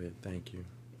love it. Thank you.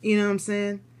 You know what I'm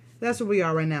saying? That's where we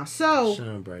are right now. So,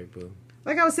 Shine bright, boo.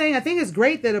 like I was saying, I think it's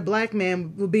great that a black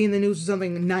man will be in the news for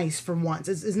something nice for once.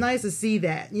 It's nice to see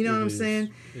that. You know what I'm is.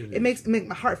 saying? It It makes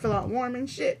my heart feel all warm and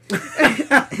shit.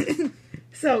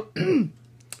 So, from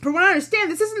what I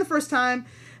understand, this isn't the first time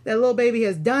that Lil Baby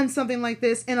has done something like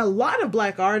this, and a lot of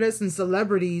black artists and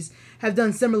celebrities have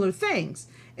done similar things.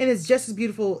 And it's just as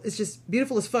beautiful. It's just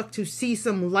beautiful as fuck to see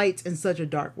some light in such a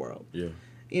dark world. Yeah.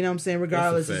 You know what I'm saying?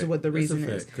 Regardless That's a as to fact. what the That's a reason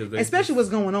fact, is. 'cause they Especially just- what's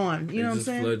going on. You know what I'm just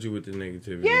saying? flood you with the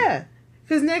negativity. Yeah.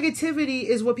 Because negativity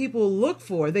is what people look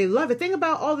for. They love it. Think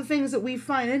about all the things that we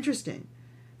find interesting.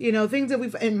 You know, things that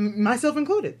and myself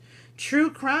included.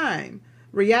 True crime,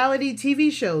 reality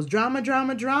TV shows,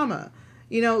 drama.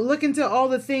 You know, look into all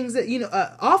the things that, you know,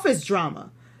 office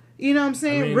drama. You know what I'm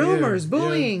saying? I mean, Rumors, yeah,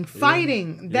 bullying, yeah,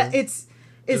 fighting. That yeah. it's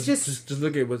just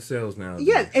look at what sells now.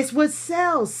 yeah, it's what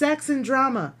sells. Sex and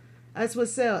drama. That's what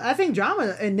sells. I think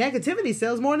drama and negativity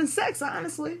sells more than sex,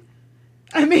 honestly.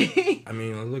 I mean, I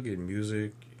mean, look at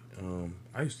music.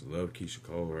 I used to love Keisha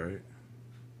Cole, right?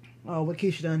 oh, what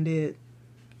Keisha done did.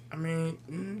 I mean,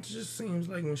 it just seems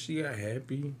like when she got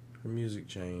happy, her music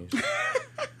changed.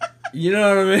 You know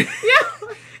what I mean?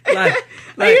 Yeah. Like,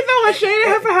 Are you throwing shade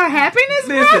at her for her happiness,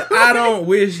 bro? listen, I don't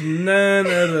wish none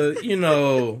of the, you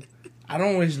know, I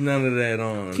don't wish none of that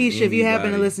on Keisha, if you happen to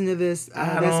anybody. listen to this, I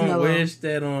that's don't mellow. wish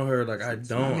that on her. Like, I not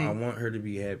don't. me. I want her to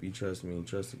be happy. Trust me.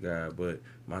 Trust the God. But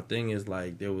my thing is,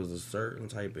 like, there was a certain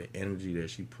type of energy that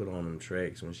she put on them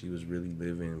tracks when she was really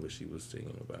living what she was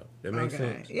singing about. That makes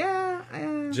sense. Yeah.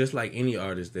 Just like any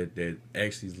artist that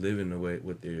actually is living the way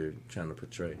what they're trying to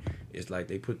portray. It's like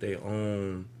they put their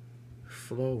own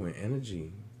flow and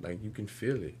energy. Like, you can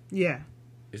feel it. Yeah.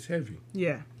 It's heavy.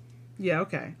 Yeah. Yeah,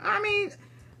 okay. I mean,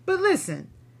 but listen,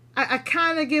 I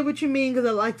kind of get what you mean because,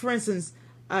 like, for instance,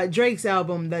 Drake's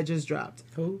album that just dropped.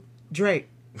 Who? Drake.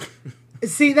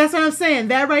 See, that's what I'm saying.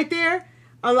 That right there,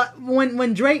 a lot,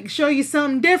 when Drake show you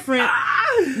something different,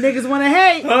 niggas want to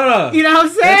hate. Hold on. You know what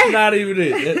I'm saying? That's not even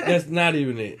it. That's not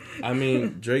even it. I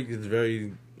mean, Drake is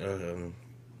very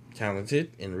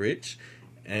talented and rich,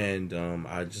 and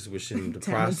I just wish him to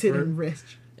Talented prosper. and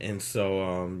rich. And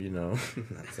so, you know,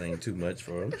 not saying too much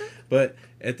for him, but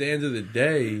at the end of the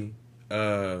day,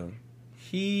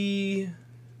 he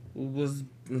was.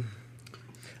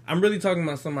 I'm really talking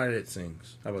about somebody that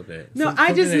sings. How about that? No, Something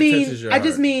I just that touches your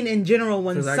heart. mean in general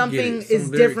when 'Cause I get something it. Some is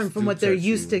lyrics different from do what they're touch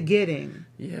used you. to getting.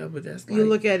 Yeah, but that's like, You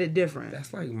look at it different.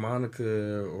 that's like Monica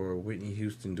or Whitney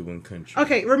Houston doing country.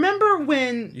 Okay, remember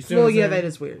when? You see Well, what I'm yeah, saying? that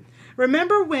is weird.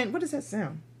 Remember when? What does that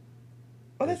sound?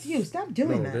 Oh, that's you. Stop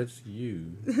doing No, that. that's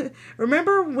you.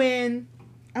 Remember when?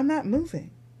 I'm not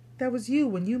moving. That was you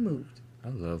when you moved. I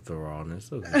love the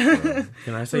rawness of this.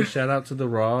 Can I say shout out to the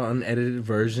raw, unedited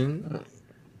version?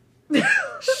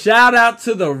 Shout out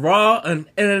to the raw,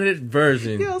 unedited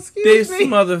version. Yo, excuse this me.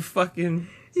 motherfucking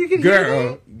You can hear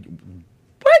girl. me?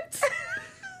 What?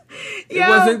 It Yo.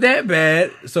 wasn't that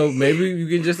bad, so maybe you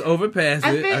can just overpass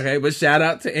I it. think- Okay, but shout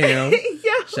out to M.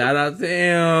 Yo. Shout out to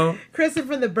M. Kristen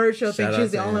from the Bird Show Shout thinks out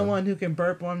she's the to only him. one who can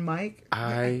burp on mic.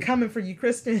 I Coming for you,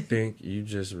 Kristen. think you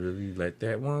just really let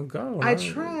that one go. I huh?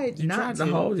 tried You not tried to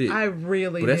hold it. I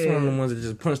really But that's did. one of the ones that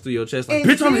just punched through your chest like,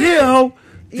 And bitch, I'm see- here, ho!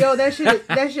 Yo, that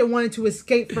shit wanted to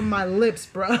escape from my lips,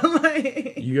 bro.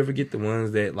 Like, You ever get the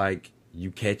ones that, like, you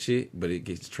catch it, but it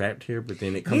gets trapped here, but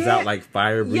then it comes Yeah. out like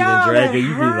fire breathing Yo, dragon. that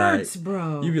You hurts, be like,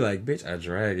 bro. You be like, bitch, I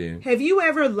dragon. Have you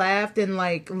ever laughed and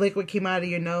like liquid came out of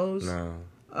your nose? No.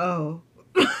 Oh.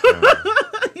 No.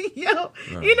 Yo,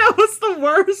 No. you know what's the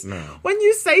worst? No. When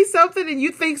you say something and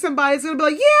you think somebody's gonna be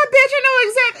like, "Yeah, bitch, I know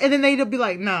exactly," and then they'll be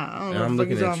like, "Nah, I don't And know I'm what the fuck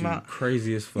looking you're at talking you about."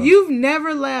 crazy as fuck. You've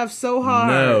never laughed so hard.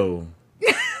 No.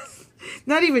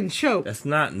 Not even choked. That's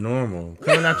not normal.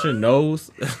 Coming out your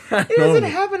nose. It doesn't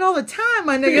happen all the time,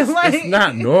 my nigga. Like, It's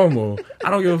not normal. I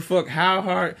don't give a fuck how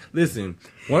hard. Listen,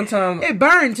 one time. It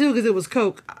burned too because it was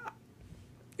coke.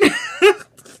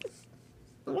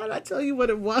 Why'd I tell you what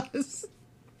it was?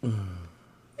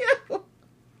 Yeah.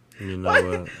 You know Why,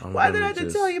 what? why did I have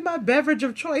to tell you my beverage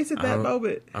of choice at that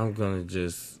moment? I'm gonna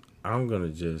just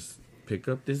pick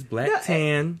up this black No,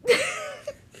 tan,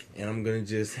 and I'm gonna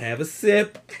just have a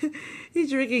sip.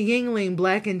 He's drinking Yingling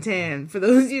Black and Tan, for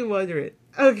those of you wondering.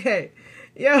 Okay.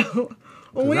 Yo.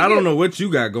 I don't know what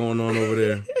you got going on over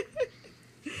there.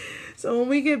 So when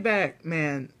we get back,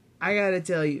 man, I gotta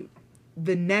tell you,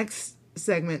 the next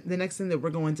segment, the next thing that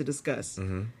we're going to discuss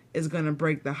is gonna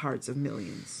break the hearts of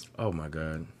millions. Oh my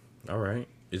god! All right,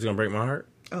 is it gonna break my heart?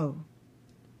 Oh,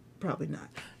 probably not.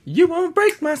 You won't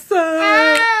break my soul.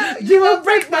 Ah, you won't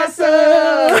break my soul.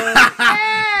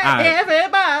 Hey,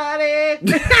 everybody.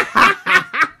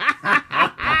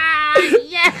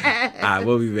 Yeah. All right,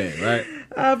 we'll be back.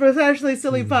 Right. Professionally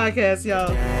Silly Podcast, y'all.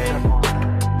 Step 1,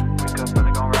 wake up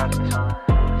early, gon' rise with the sun.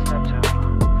 Step 2,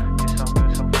 get some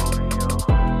good, some food in you.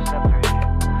 Step 3,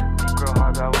 think real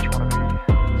hard about what you wanna be.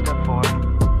 Step 4,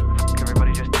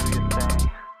 everybody just do your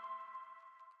thing.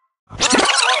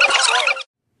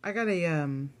 I got a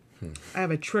I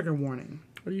have a trigger warning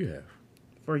What do you have?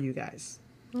 for you guys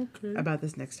Okay. about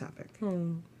this next topic.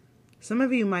 Some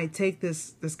of you might take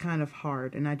this kind of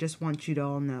hard, and I just want you to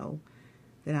all know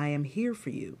that I am here for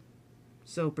you.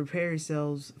 So prepare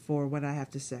yourselves for what I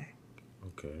have to say.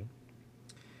 Okay.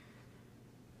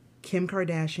 Kim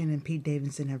Kardashian and Pete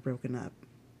Davidson have broken up.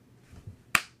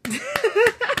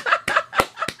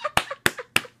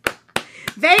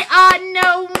 They are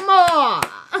no more.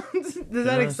 Does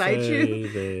that excite you?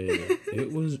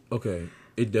 It was okay.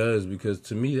 It does, because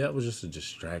to me that was just a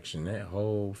distraction. That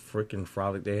whole freaking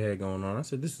frolic they had going on. I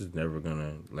said, this is never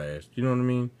gonna last. You know what I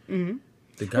mean? Mm-hmm.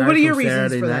 The guy what are your from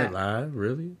reasons Saturday for Night that? Live,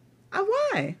 really?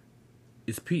 Why?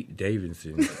 It's Pete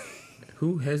Davidson.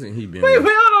 Who hasn't he been? Wait, with?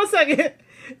 hold on a second.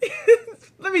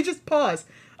 Let me just pause.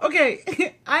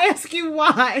 Okay, I ask you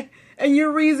why, and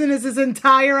your reason is his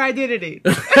entire identity.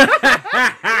 No,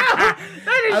 that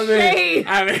is shade.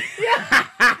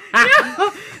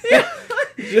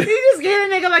 You just gave a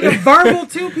nigga like a verbal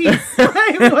two-piece.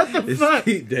 Like, what the It's fuck?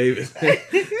 Pete Davidson.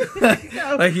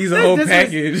 No, Like he's a that's whole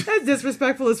package. That's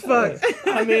disrespectful as fuck.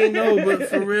 I mean, no, but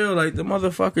for real, like the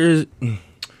motherfucker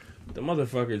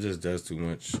just does too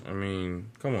much. I mean,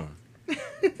 come on.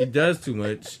 He does too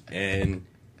much, and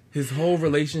his whole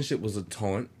relationship was a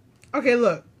taunt, Okay,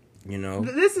 look. you know?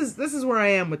 This is where I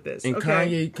am with this. And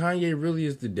Okay? Kanye really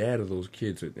is the dad of those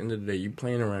kids. At the end of the day, you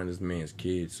playing around this man's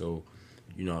kids, so,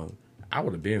 you know, I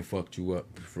would have been fucked you up.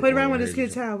 Played around with his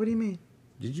kids how? What do you mean?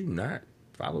 Did you not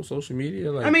follow social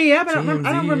media? Like, I mean, yeah, but I TMZ don't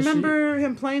and remember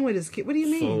him playing with his kid. What do you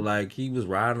shit? So, mean? like, he was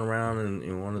riding around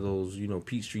in one of those, you know,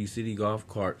 Peachtree City golf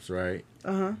carts, right?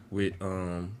 Uh-huh. With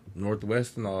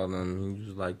Northwest and all of them. He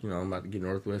was like, you know, I'm about to get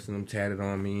Northwest and them tatted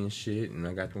on me and shit, and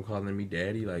I got them calling me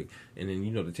daddy, like, and then,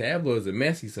 you know, the tabloids are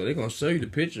messy, so they're gonna show you the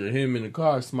picture of him in the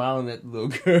car smiling at the little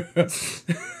girl.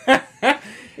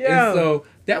 And so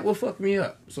that would fuck me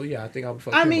up. So yeah, I think I would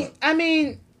fuck him up. I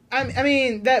mean,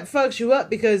 that fucks you up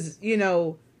because, you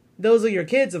know, those are your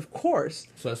kids, of course.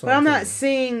 So that's But what I'm not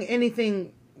saying. seeing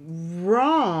anything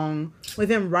wrong with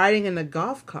him riding in a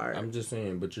golf cart. I'm just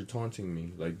saying, but you're taunting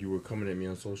me. Like, you were coming at me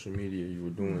on social media. You were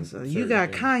doing So you certain got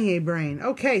things. Kanye brain.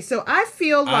 Okay, so I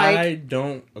feel like I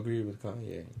don't agree with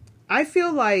Kanye,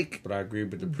 but I agree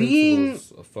with the Being-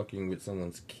 principles of fucking with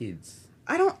someone's kids.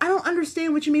 I don't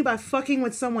understand what you mean by fucking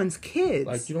with someone's kids.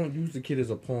 Like, you don't use the kid as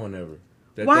a pawn ever.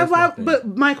 Why? That's my Why? thing.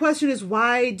 But my question is,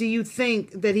 why do you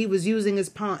think that he was using his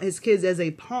kids as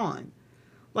a pawn?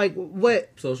 Like what?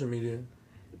 Social media.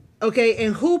 Okay,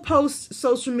 and who posts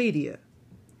social media?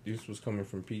 This was coming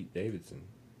from Pete Davidson.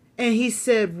 And he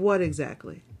said what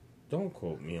exactly? Don't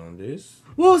quote me on this.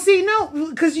 Well, see, no,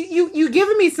 because you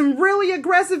giving me some really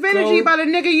aggressive energy So- about a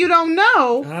nigga you don't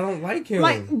know. I don't like him.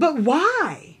 Like, but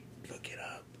why? Look it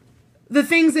up. The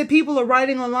things that people are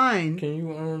writing online. Can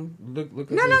you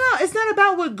look up? No, it's not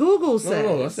about what Google says.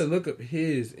 No, I said look up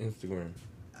his Instagram.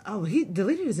 Oh, he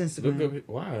deleted his Instagram Look up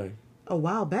why? a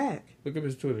while back. Look up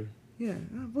his Twitter. Yeah,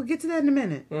 we'll get to that in a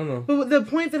minute. No. But the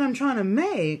point that I'm trying to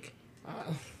make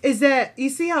is that you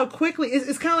see how quickly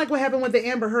it's kind of like what happened with the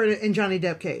Amber Heard and Johnny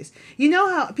Depp case. You know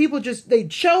how people they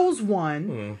chose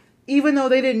one even though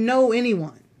they didn't know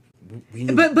anyone.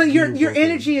 But your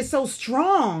energy is so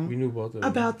strong. We knew about that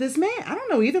about this man. I don't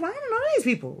know either. I don't know any of these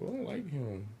people. I don't like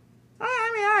him. All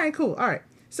right, cool. All right.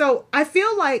 So I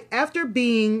feel like after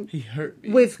being He hurt me.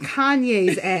 with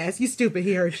Kanye's ass, you stupid,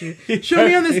 he hurt you. Show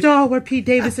me on this doll where Pete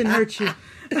Davidson hurt you.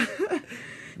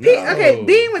 Okay,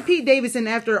 being with Pete Davidson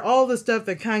after all the stuff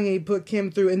that Kanye put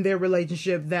Kim through in their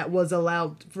relationship that was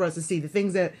allowed for us to see, the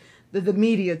things that the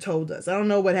media told us. I don't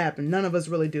know what happened. None of us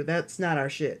really do. That's not our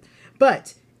shit.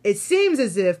 But it seems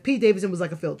as if Pete Davidson was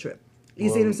like a field trip. You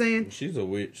see what I'm saying? She's a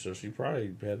witch, so she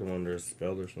probably had them under a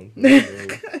spell or something.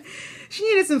 She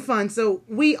needed some fun. So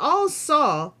we all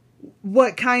saw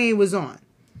what Kanye was on.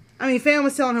 I mean, Fan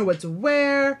was telling her what to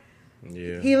wear.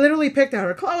 Yeah. He literally picked out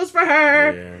her clothes for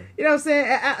her. Yeah. You know what I'm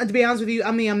saying? To be honest with you,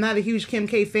 I mean, I'm not a huge Kim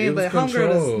K fan, but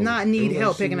Homegirl does not need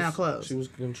help picking out clothes. She was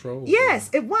controlled.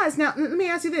 Yes, it was. Now, let me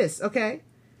ask you this, okay?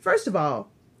 First of all,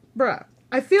 bruh,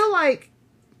 I feel like,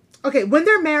 okay, when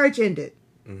their marriage ended,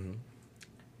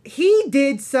 he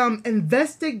did some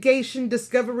investigation,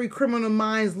 discovery, criminal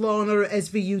minds, law and order,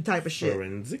 SVU type of shit.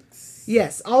 Forensics.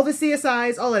 Yes, all the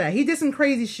CSIs, all of that. He did some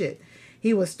crazy shit.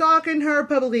 He was stalking her,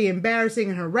 publicly embarrassing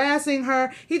and harassing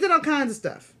her. He did all kinds of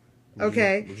stuff.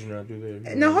 Okay? Would you not do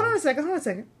that? Now, hold on a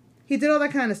second. He did all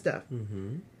that kind of stuff.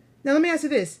 Now, let me ask you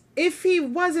this. If he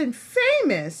wasn't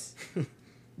famous,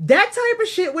 that type of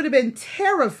shit would have been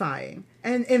terrifying.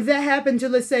 And if that happened to,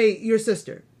 let's say, your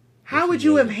sister, how would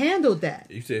you have handled that?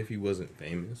 You said if he wasn't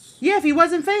famous? Yeah, if he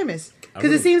wasn't famous.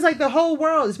 Because it seems like the whole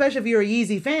world, especially if you're a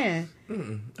Yeezy fan,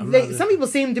 some people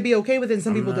seem to be okay with it and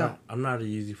some people don't. I'm not a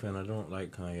Yeezy fan. I don't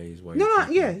like Kanye's way. No,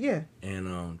 yeah.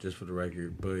 And just for the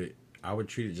record, but I would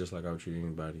treat it just like I would treat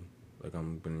anybody. Like,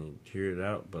 I'm going to hear it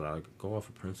out, but I go off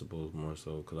of principles more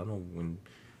so. Because I know when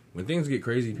things get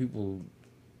crazy, people,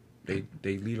 they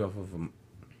lead off of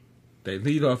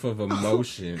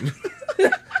emotion.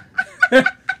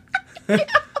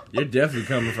 You're definitely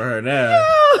coming for her now.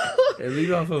 They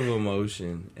lead off of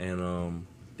emotion, and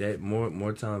that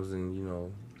more times than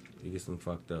you get some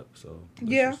fucked up. So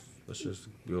let's just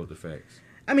go with the facts.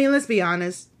 I mean, let's be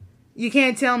honest. You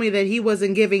can't tell me that he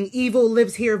wasn't giving evil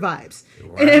lives here vibes.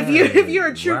 Right, and if you're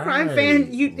a true crime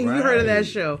fan, you heard of that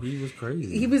show. He was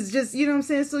crazy. He was just, you know what I'm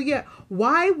saying? So yeah,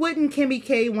 why wouldn't Kimmy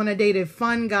K want to date a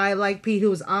fun guy like Pete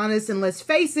who's honest? And let's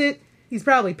face it, he's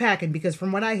probably packing, because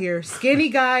from what I hear, skinny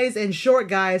guys and short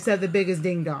guys have the biggest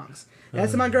ding dongs.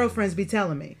 That's what my girlfriends be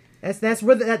telling me. That's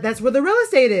where the real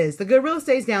estate is. The good real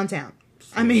estate's downtown.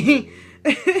 I mean,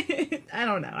 I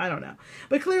don't know.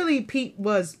 But clearly Pete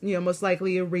was, most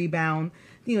likely a rebound.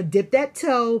 Dipped that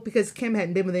toe, because Kim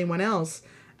hadn't been with anyone else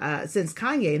since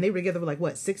Kanye, and they were together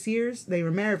for 6 years. They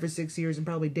were married for 6 years and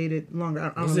probably dated longer. I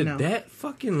don't know. Was it that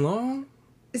fucking long?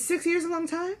 Is 6 years a long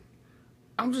time?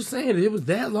 I'm just saying, it was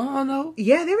that long though.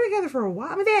 Yeah, they were together for a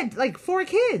while. I mean, they had 4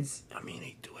 kids. I mean,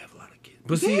 they do have a lot of kids.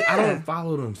 But see, I don't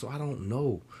follow them, so I don't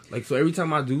know. So every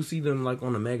time I do see them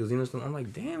on the magazine or something, I'm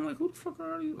like, damn, who the fuck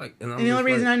are you? And the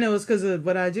only reason I know is because of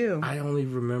what I do. I only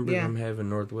remember them having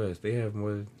Northwest. They have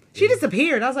more. She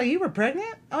disappeared. I was like, you were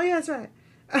pregnant? Oh yeah, that's right.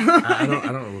 I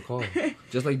don't recall.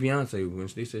 Just like Beyonce when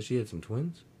they said she had some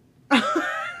twins.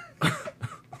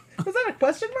 Was that a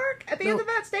question mark at the end of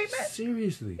that statement?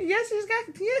 Seriously. Yes, she's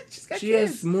got kids. She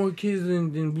has more kids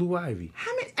than Blue Ivy.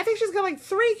 How many? I think she's got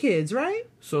 3 kids, right?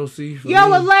 So see.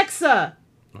 Alexa.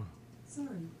 Sorry,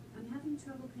 I'm having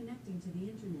trouble connecting to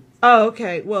the internet. Oh,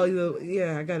 okay. Well,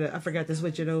 yeah, I forgot to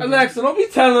switch it over. Alexa, don't be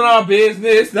telling our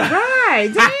business.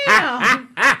 Right, damn.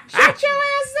 Shut your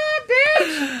ass up,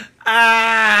 bitch.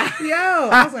 Yo,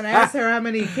 I was going to ask her how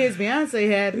many kids Beyonce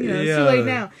had. It's too late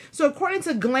now. So according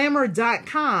to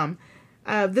Glamour.com,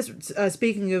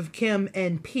 speaking of Kim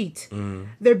and Pete,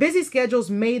 their busy schedules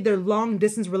made their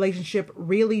long-distance relationship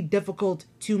really difficult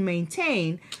to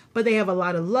maintain, but they have a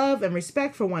lot of love and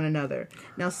respect for one another.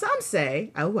 Now, some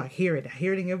say, I hear it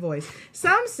in your voice.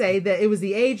 Some say that it was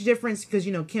the age difference because,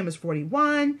 Kim is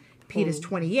 41, Pete is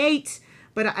 28,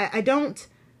 but I don't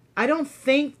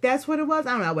think that's what it was.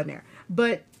 I don't know, I wasn't there.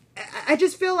 But I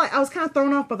just feel like I was kind of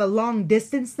thrown off by the long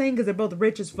distance thing because they're both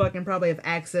rich as fuck and probably have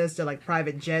access to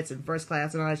private jets and first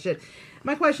class and all that shit.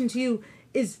 My question to you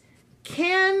is,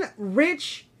 can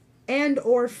rich and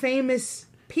or famous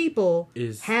people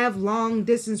have long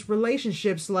distance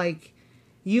relationships like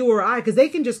you or I? Because they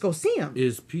can just go see them.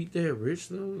 Is Pete that rich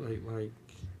though?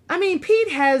 I mean,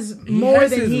 Pete has He more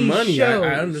has than his he money. shows.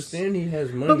 I understand he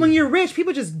has money. But when you're rich,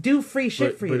 people just do free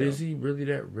shit for you. But is he really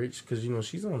that rich? Because,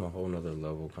 she's on a whole nother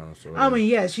level kind of story. I mean,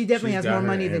 yeah, she definitely She's has got more her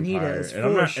money than he empire. does, And for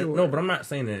I'm not, sure. No, but I'm not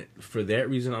saying that for that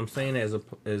reason. I'm saying it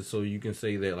as so you can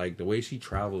say that, like, the way she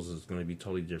travels is going to be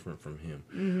totally different from him.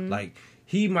 Mm-hmm. Like,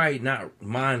 he might not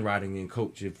mind riding in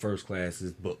coach if first class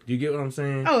is booked. You get what I'm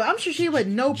saying? Oh, I'm sure she would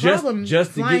no just, problem just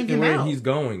to flying get to him where out. he's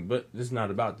going. But it's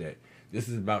not about that. This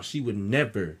is about she would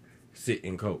never sit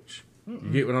in coach. You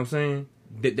get what I'm saying?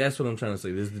 That's what I'm trying to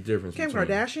say. This is the difference. Kim between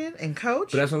Kardashian and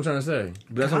Coach? But that's what I'm trying to say.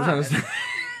 What I'm trying to say.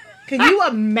 Can you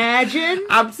imagine?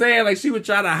 I'm saying, like, she would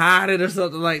try to hide it or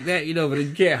something like that, but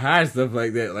you can't hide stuff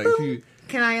like that. Like,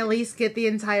 Can I at least get the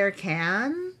entire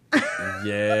can?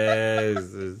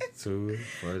 yes, it's too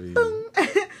funny.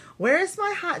 Where's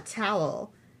my hot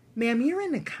towel? Ma'am, you're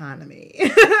in economy.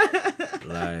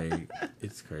 Like,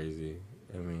 it's crazy.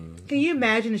 I mean, Can you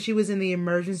imagine if she was in the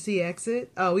emergency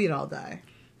exit? Oh, we'd all die.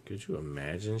 could you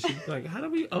imagine? She'd be like, how do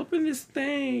we open this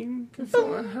thing? Can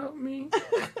someone help me?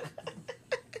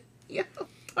 Yeah.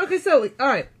 Okay, so, all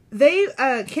right. They,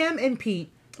 Kim and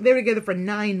Pete, they were together for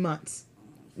 9 months.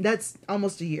 That's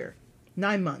almost a year.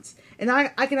 9 months. And I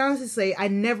can honestly say I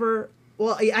never,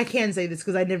 well, I can say this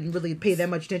because I didn't really pay that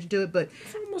much attention to it, but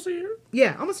It's almost a year.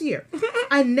 yeah, almost a year.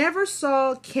 I never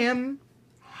saw Kim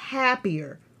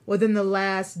happier within the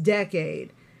last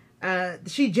decade.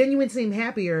 She genuinely seemed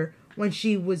happier when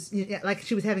she was, like,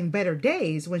 she was having better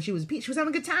days when she was Pete. She was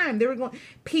having a good time. They were going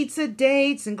pizza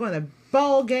dates and going to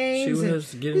ball games. She and was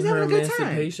she getting her having a good time.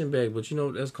 emancipation back, but you know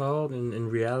what that's called in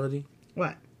reality?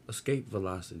 What? Escape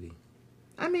velocity.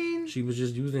 I mean, She was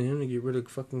just using him to get rid of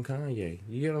fucking Kanye.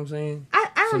 You get what I'm saying? I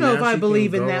So don't know if now I she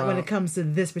believe can in go that when it out- comes to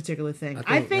this particular thing. now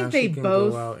I think they she can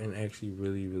both. go out and actually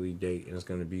really, really date, and it's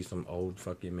gonna be some old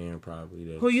fucking man probably.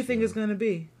 That Who you think is going to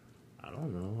be? I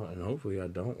don't know, and hopefully I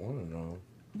don't want to know.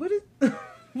 What is?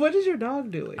 What is your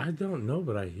dog doing? I don't know,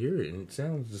 but I hear it, and it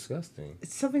sounds disgusting.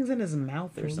 Something's in his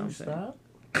mouth or Can you something. stop?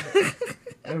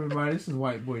 Everybody, this is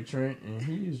White Boy Trent, and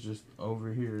he is just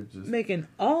over here just Making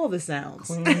all the sounds.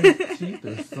 cleaning his teeth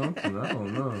or something. I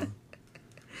don't know.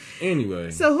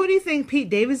 Anyway, So who do you think Pete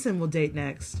Davidson will date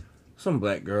next? some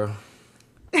black girl.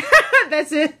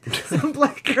 That's it. Some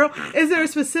black girl. Is there a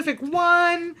specific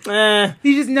one? Eh,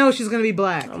 You just know she's gonna be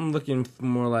black. I'm looking for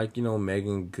more like,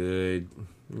 Megan Good.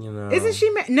 Isn't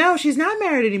she? No, she's not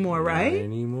married anymore, Not right?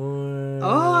 anymore.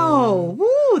 Oh,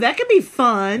 woo, that could be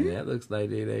fun. That looks like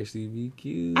they'd actually be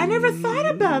cute. I never thought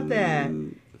about that.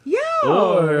 Yo.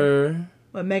 Or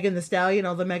What, Megan the Stallion?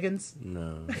 All the Megans?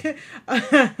 no, I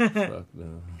fuck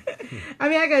no.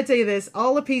 mean, I gotta tell you this.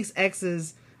 All of Pete's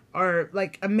exes are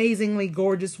like amazingly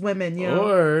gorgeous women, you know?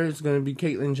 Or it's gonna be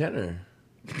Caitlyn Jenner.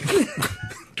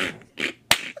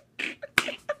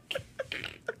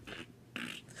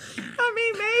 I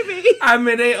mean, maybe. I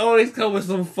mean, they always come with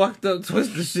some fucked up,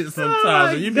 twisted shit sometimes,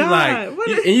 my and you be God. like, What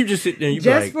and you just sit there and you be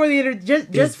Just like, for the just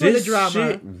is for the this drama.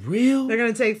 shit real? They're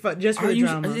gonna take just for Are the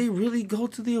drama. they really go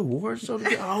to the awards show? To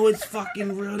get, oh, it's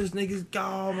fucking real. This nigga's,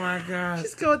 oh my god.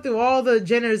 Just going through all the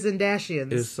Jenners and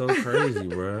Dashians. It's so crazy,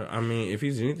 bro. I mean, if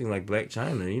he's anything like Black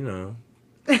China,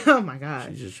 Oh my God.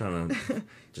 he's just trying to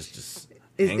just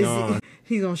Is, hang is on.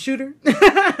 he gonna shoot her?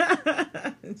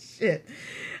 Shit.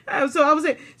 So I was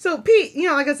saying, so Pete,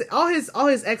 like I said, all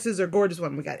his exes are gorgeous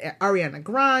women. We got Ariana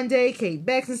Grande, Kate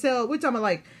Beckinsale. We're talking about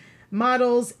like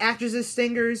models, actresses,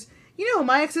 singers. You know who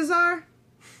my exes are?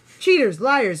 Cheaters,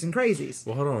 liars, and crazies.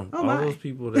 Well, hold on. Oh, All my. those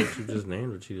people that you just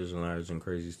named are cheaters and liars and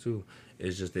crazies too.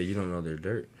 It's just that you don't know their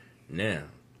dirt. Now,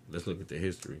 let's look at the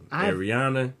history.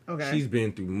 Ariana, Okay. she's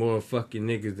been through more fucking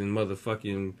niggas than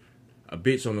motherfucking a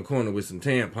bitch on the corner with some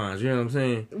tampons. You know what I'm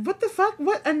saying? What the fuck?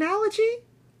 What analogy?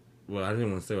 Well, I didn't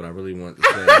want to say what I really wanted to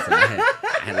say, so I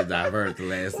had to divert at the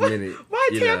last minute. Why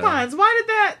you know. tampons? Why did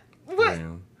that? What?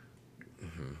 Well,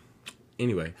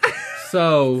 Anyway,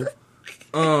 so,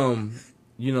 and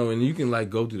you can like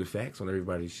go through the facts on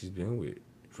everybody she's been with,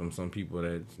 from some people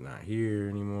that's not here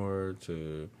anymore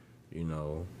to,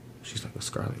 she's like a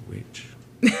Scarlet Witch.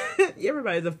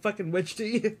 Everybody's a fucking witch to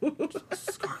you.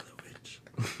 Scarlet Witch.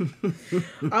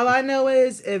 All I know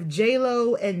is if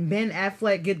J-Lo and Ben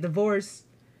Affleck get divorced,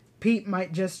 Pete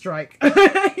might just strike.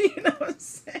 You know what I'm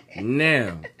saying?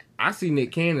 Now, I see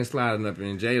Nick Cannon sliding up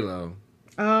in J-Lo.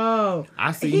 Oh.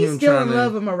 I see He's him still trying in to...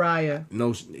 love with Mariah. No,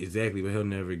 exactly, but he'll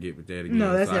never get with that again.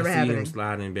 No, that's so never I see happening. him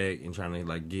sliding back and trying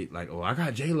to get oh, I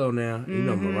got J-Lo now.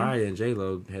 Mariah and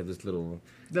J-Lo have this little...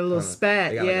 The little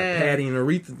spat, They got yeah. like a Patty and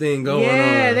Aretha thing going on.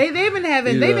 Yeah, they've been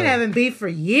having You they've know. been having beef for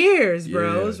years,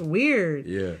 bro. Yeah. It's weird.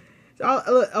 Yeah. Oh,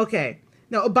 look, okay.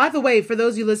 No, by the way, for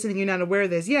those of you listening, you're not aware of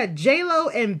this. Yeah, J-Lo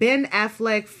and Ben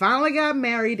Affleck finally got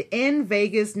married in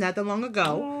Vegas not that long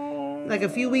ago. Like a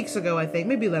few weeks ago, I think.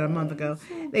 Maybe like a month ago.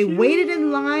 They waited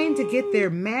in line to get their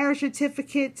marriage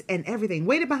certificates and everything.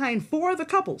 Waited behind 4 other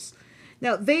couples.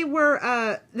 Now, they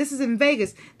were, this is in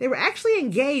Vegas, they were actually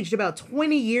engaged about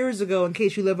 20 years ago, in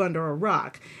case you live under a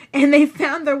rock. And they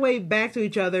found their way back to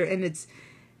each other, and it's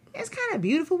kind of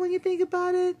beautiful when you think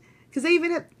about it. Because they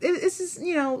even have, it's just,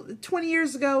 20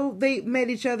 years ago, they met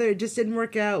each other, it just didn't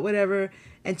work out, whatever.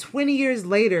 And 20 years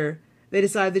later, they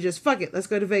decided to just, fuck it, let's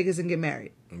go to Vegas and get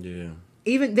married. Yeah.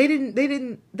 Even,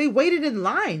 they waited in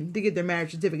line to get their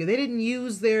marriage certificate. They didn't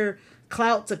use their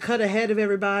clout to cut ahead of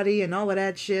everybody and all of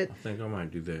that shit. I think I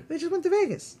might do that. They just went to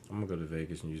Vegas. I'm gonna go to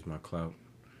Vegas and use my clout.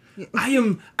 Yeah.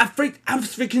 I'm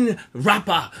freaking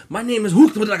rapper. My name is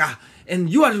Hookmadaga, and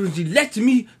you are to let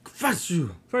me fuck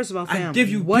you. First of all, fam, I give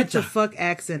you what pizza. the fuck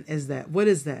accent is that? What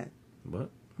is that? What?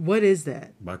 What is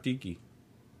that? Batiki.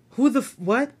 Who the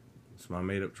what? It's my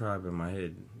made up tribe in my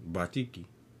head. Batiki.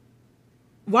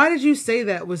 Why did you say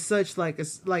that with such like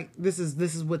this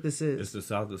is what this is? It's the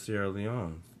south of Sierra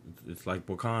Leone. It's like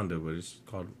Wakanda, but it's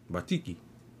called Batiki.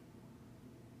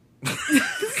 Yo,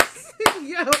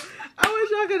 I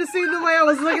wish y'all could have seen the way I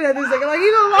was looking at this nigga. Like,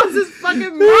 he done lost his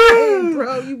fucking mind,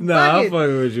 bro. You Nah, I'm bugging.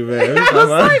 fucking with you, man. I was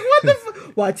like, what the fuck?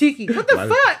 Watiki, what the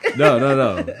fuck?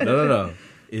 No.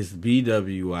 It's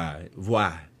BWI.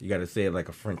 Voix. You gotta say it like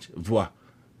a French. Voix.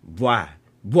 Voix.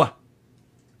 Voix.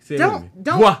 Say it with me.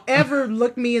 Don't Voix. ever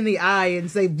look me in the eye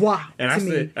and say "wah" And to I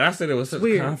me. said it with such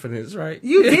weird. confidence, right?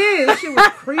 You did. This shit was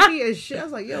creepy as shit. I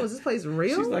was like, yo, is this place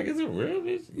real? She's like, is it real,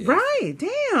 bitch? Yeah. Right,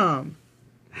 damn.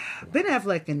 Ben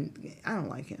Affleck, and I don't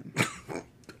like him.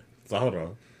 So hold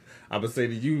on. I'm gonna say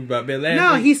to you about Ben last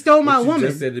No, week he stole my what woman. You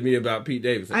just said to me about Pete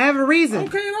Davidson. I have a reason.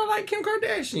 Okay, and I like Kim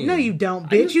Kardashian. No, you don't, I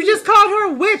bitch. You just called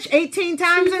her a witch 18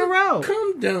 times She's in a row.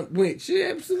 Come down witch.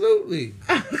 Yeah, absolutely.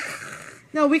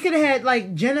 No, we could have had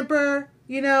like Jennifer.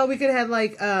 We could have had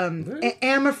like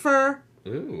Amberfer.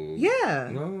 Ooh. Yeah.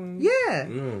 No. Yeah.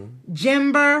 No.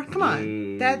 Jimber. Come on.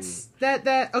 Mm. That's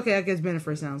that. Okay, I guess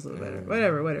Jennifer sounds a little better.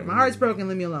 Whatever. My heart's broken.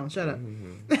 Leave me alone. Shut up.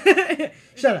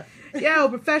 Shut up. Yo,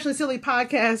 Professionally Silly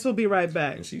Podcast. We'll be right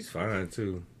back. And she's fine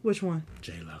too. Which one?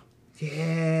 J-Lo.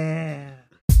 Yeah.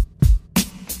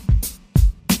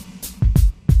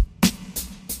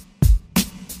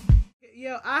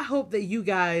 Yo, I hope that you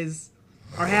guys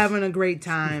are having a great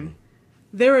time.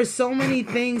 There are so many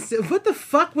things. What the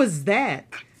fuck was that?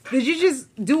 Did you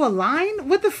just do a line?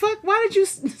 What the fuck? Why did you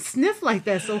sniff like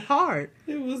that so hard?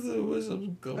 It was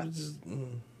just.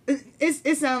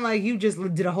 It sounded like you just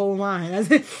did a whole line.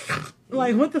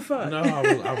 Like, what the fuck? No,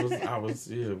 I was.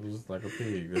 Yeah, it was like a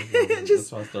pig.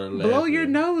 That's why I started laughing. Blow your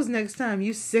nose next time,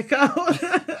 you sicko.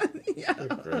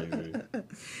 Crazy.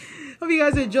 Hope you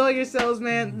guys enjoy yourselves,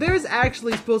 man. There's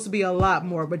actually supposed to be a lot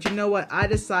more, but you know what? I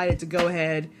decided to go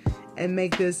ahead and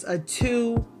make this a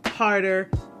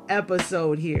 2-parter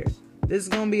episode here. This is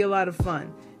going to be a lot of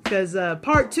fun. Because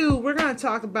part 2, we're going to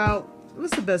talk about,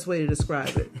 what's the best way to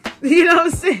describe it? You know what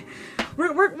I'm saying?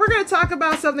 We're going to talk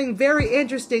about something very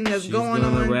interesting that's going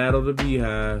on. She's gonna rattle the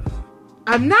beehive.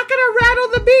 I'm not going to rattle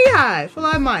the beehive. Well,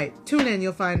 I might. Tune in,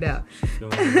 you'll find out. She's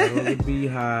gonna rattle the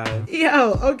beehive.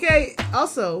 Yo, okay.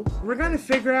 Also, we're going to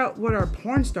figure out what our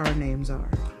porn star names are.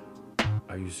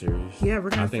 Are you serious? Yeah, we're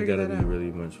gonna I think figure that'll that be out.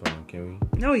 really much fun. Can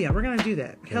we? Oh, yeah, we're going to do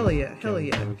that. Hell yeah. Can we?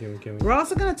 We're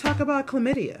also going to talk about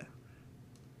chlamydia.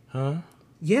 Huh?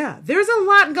 Yeah, there's a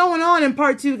lot going on in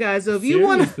part 2, guys. So if you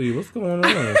want to... Seriously, what's going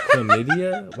on?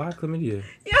 Chlamydia? Why chlamydia?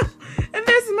 Yeah, and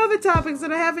there's some other topics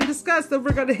that I haven't discussed that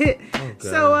we're going to hit. Okay.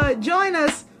 So join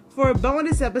us for a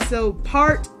bonus episode,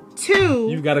 part 2.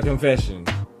 You've got a confession.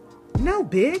 No,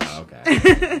 bitch.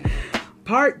 Okay.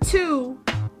 Part 2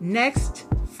 next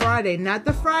Friday. Not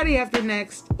the Friday after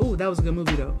next. Ooh, that was a good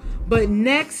movie, though. But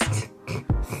next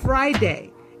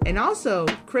Friday. And also,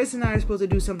 Chris and I are supposed to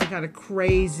do something kind of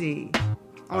crazy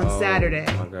on Saturday.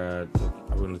 Oh, my God.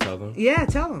 I'm going to tell them? Yeah,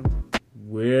 tell them.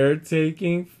 We're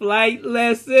taking flight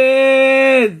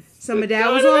lessons. So my dad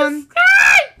was on...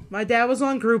 My dad was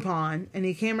on Groupon, and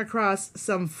he came across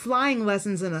some flying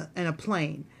lessons in a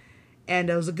plane. And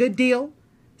it was a good deal.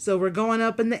 So we're going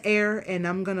up in the air, and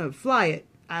I'm going to fly it.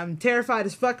 I'm terrified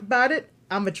as fuck about it.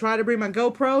 I'm going to try to bring my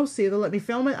GoPro, see if they'll let me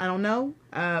film it. I don't know.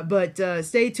 But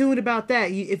stay tuned about that.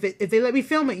 If they let me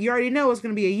film it, you already know it's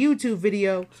going to be a YouTube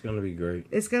video. It's going to be great.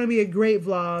 It's going to be a great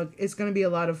vlog. It's going to be a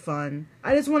lot of fun.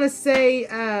 I just want to say,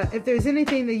 if there's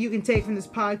anything that you can take from this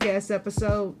podcast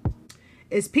episode,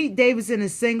 is Pete Davidson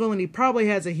is single and he probably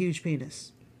has a huge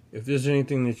penis. If there's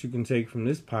anything that you can take from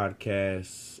this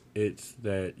podcast, it's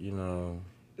that,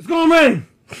 it's going to rain.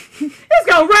 It's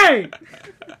gonna rain.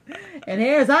 And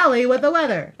here's Ollie with the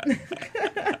weather.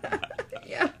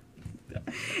 Yeah.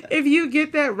 If you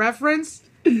get that reference,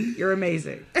 you're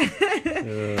amazing.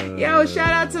 Yo,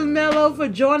 shout out to Mello for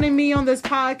joining me on this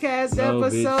podcast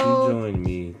episode. Bitch, you joined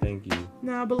me. Thank you.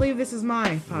 No, I believe this is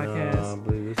my podcast. No, I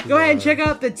believe this is Go ahead and ours. check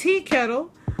out the Tea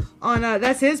Kettle on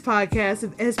that's his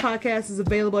podcast. His podcast is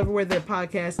available everywhere that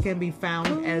podcasts can be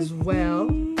found as well.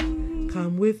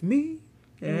 Come with me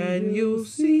and you'll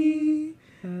see.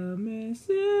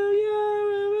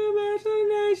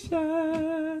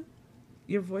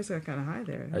 Your voice got kind of high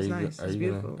there. That's nice. It's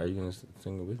beautiful. Are you gonna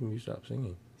sing it with me? You stop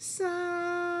singing. Somewhere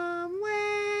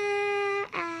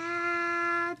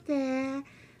out there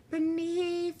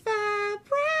beneath the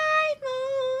bright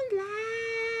moonlight.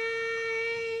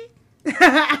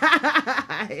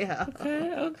 Yeah.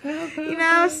 Okay. You know what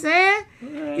I'm saying?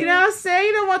 You know what I'm saying?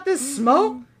 You don't want this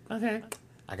smoke? Okay.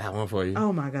 I got one for you.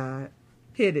 Oh my God.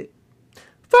 Hit it.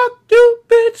 Fuck you,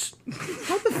 bitch.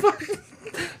 What the fuck?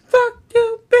 Fuck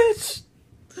you, bitch.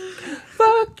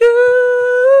 Fuck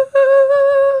you.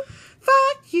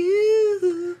 Fuck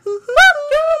you. Fuck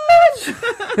you,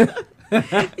 bitch.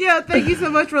 Yeah, thank you so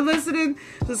much for listening.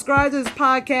 Subscribe to this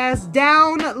podcast.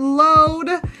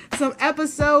 Download some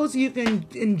episodes. You can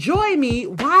enjoy me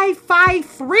Wi-Fi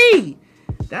free.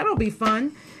 That'll be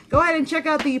fun. Go ahead and check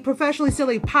out the Professionally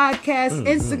Silly Podcast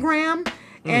Instagram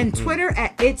and Twitter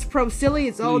at It's Pro Silly.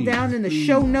 It's all down in the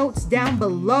show notes down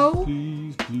below.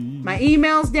 My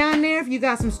email's down there if you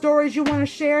got some stories you want to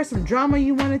share, some drama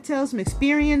you want to tell, some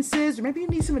experiences, or maybe you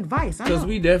need some advice. I don't Because know.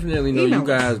 we definitely know Email you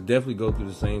guys definitely go through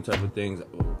the same type of things.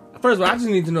 First of all, I just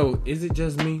need to know, is it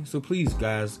just me? So please,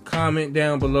 guys, comment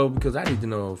down below because I need to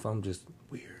know if I'm just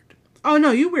weird. Oh, no,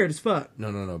 you weird as fuck. No,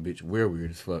 bitch. We're weird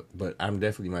as fuck. But I'm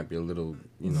definitely might be a little,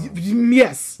 you know.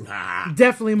 Yes.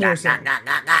 Definitely more so.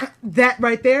 That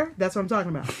right there, that's what I'm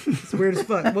talking about. It's weird as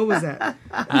fuck. What was that?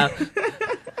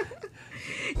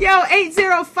 Yo,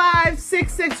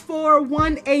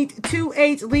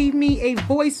 805-664-1828. Leave me a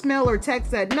voicemail or text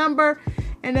that number.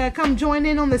 And come join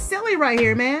in on the silly right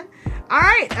here, man. All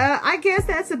right, I guess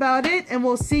that's about it. And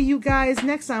we'll see you guys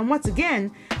next time. Once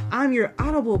again, I'm your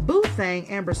Audible Boo thing,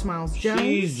 Amber Smiles Jones.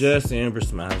 She's just Amber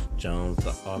Smiles Jones,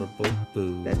 the Audible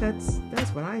Boo. That's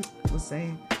what I was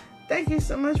saying. Thank you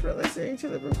so much for listening to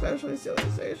the Professionally Silly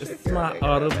Station. It's my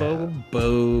Audible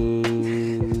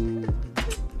Boo.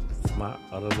 It's my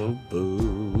Audible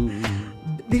Boo.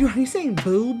 Are you saying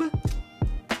boob?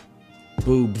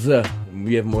 Boobs.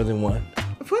 We have more than one.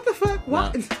 What the fuck?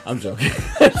 What? Nah, I'm joking.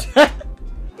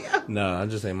 No, I'm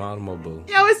just saying my Audible Boo.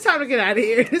 Yo, it's time to get out of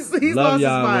here. He's Love lost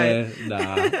y'all, his mind.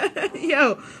 man. Nah.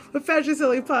 Yo, Professionally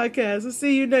Silly Podcast. We'll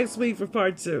see you next week for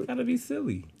part 2. Gotta be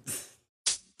silly.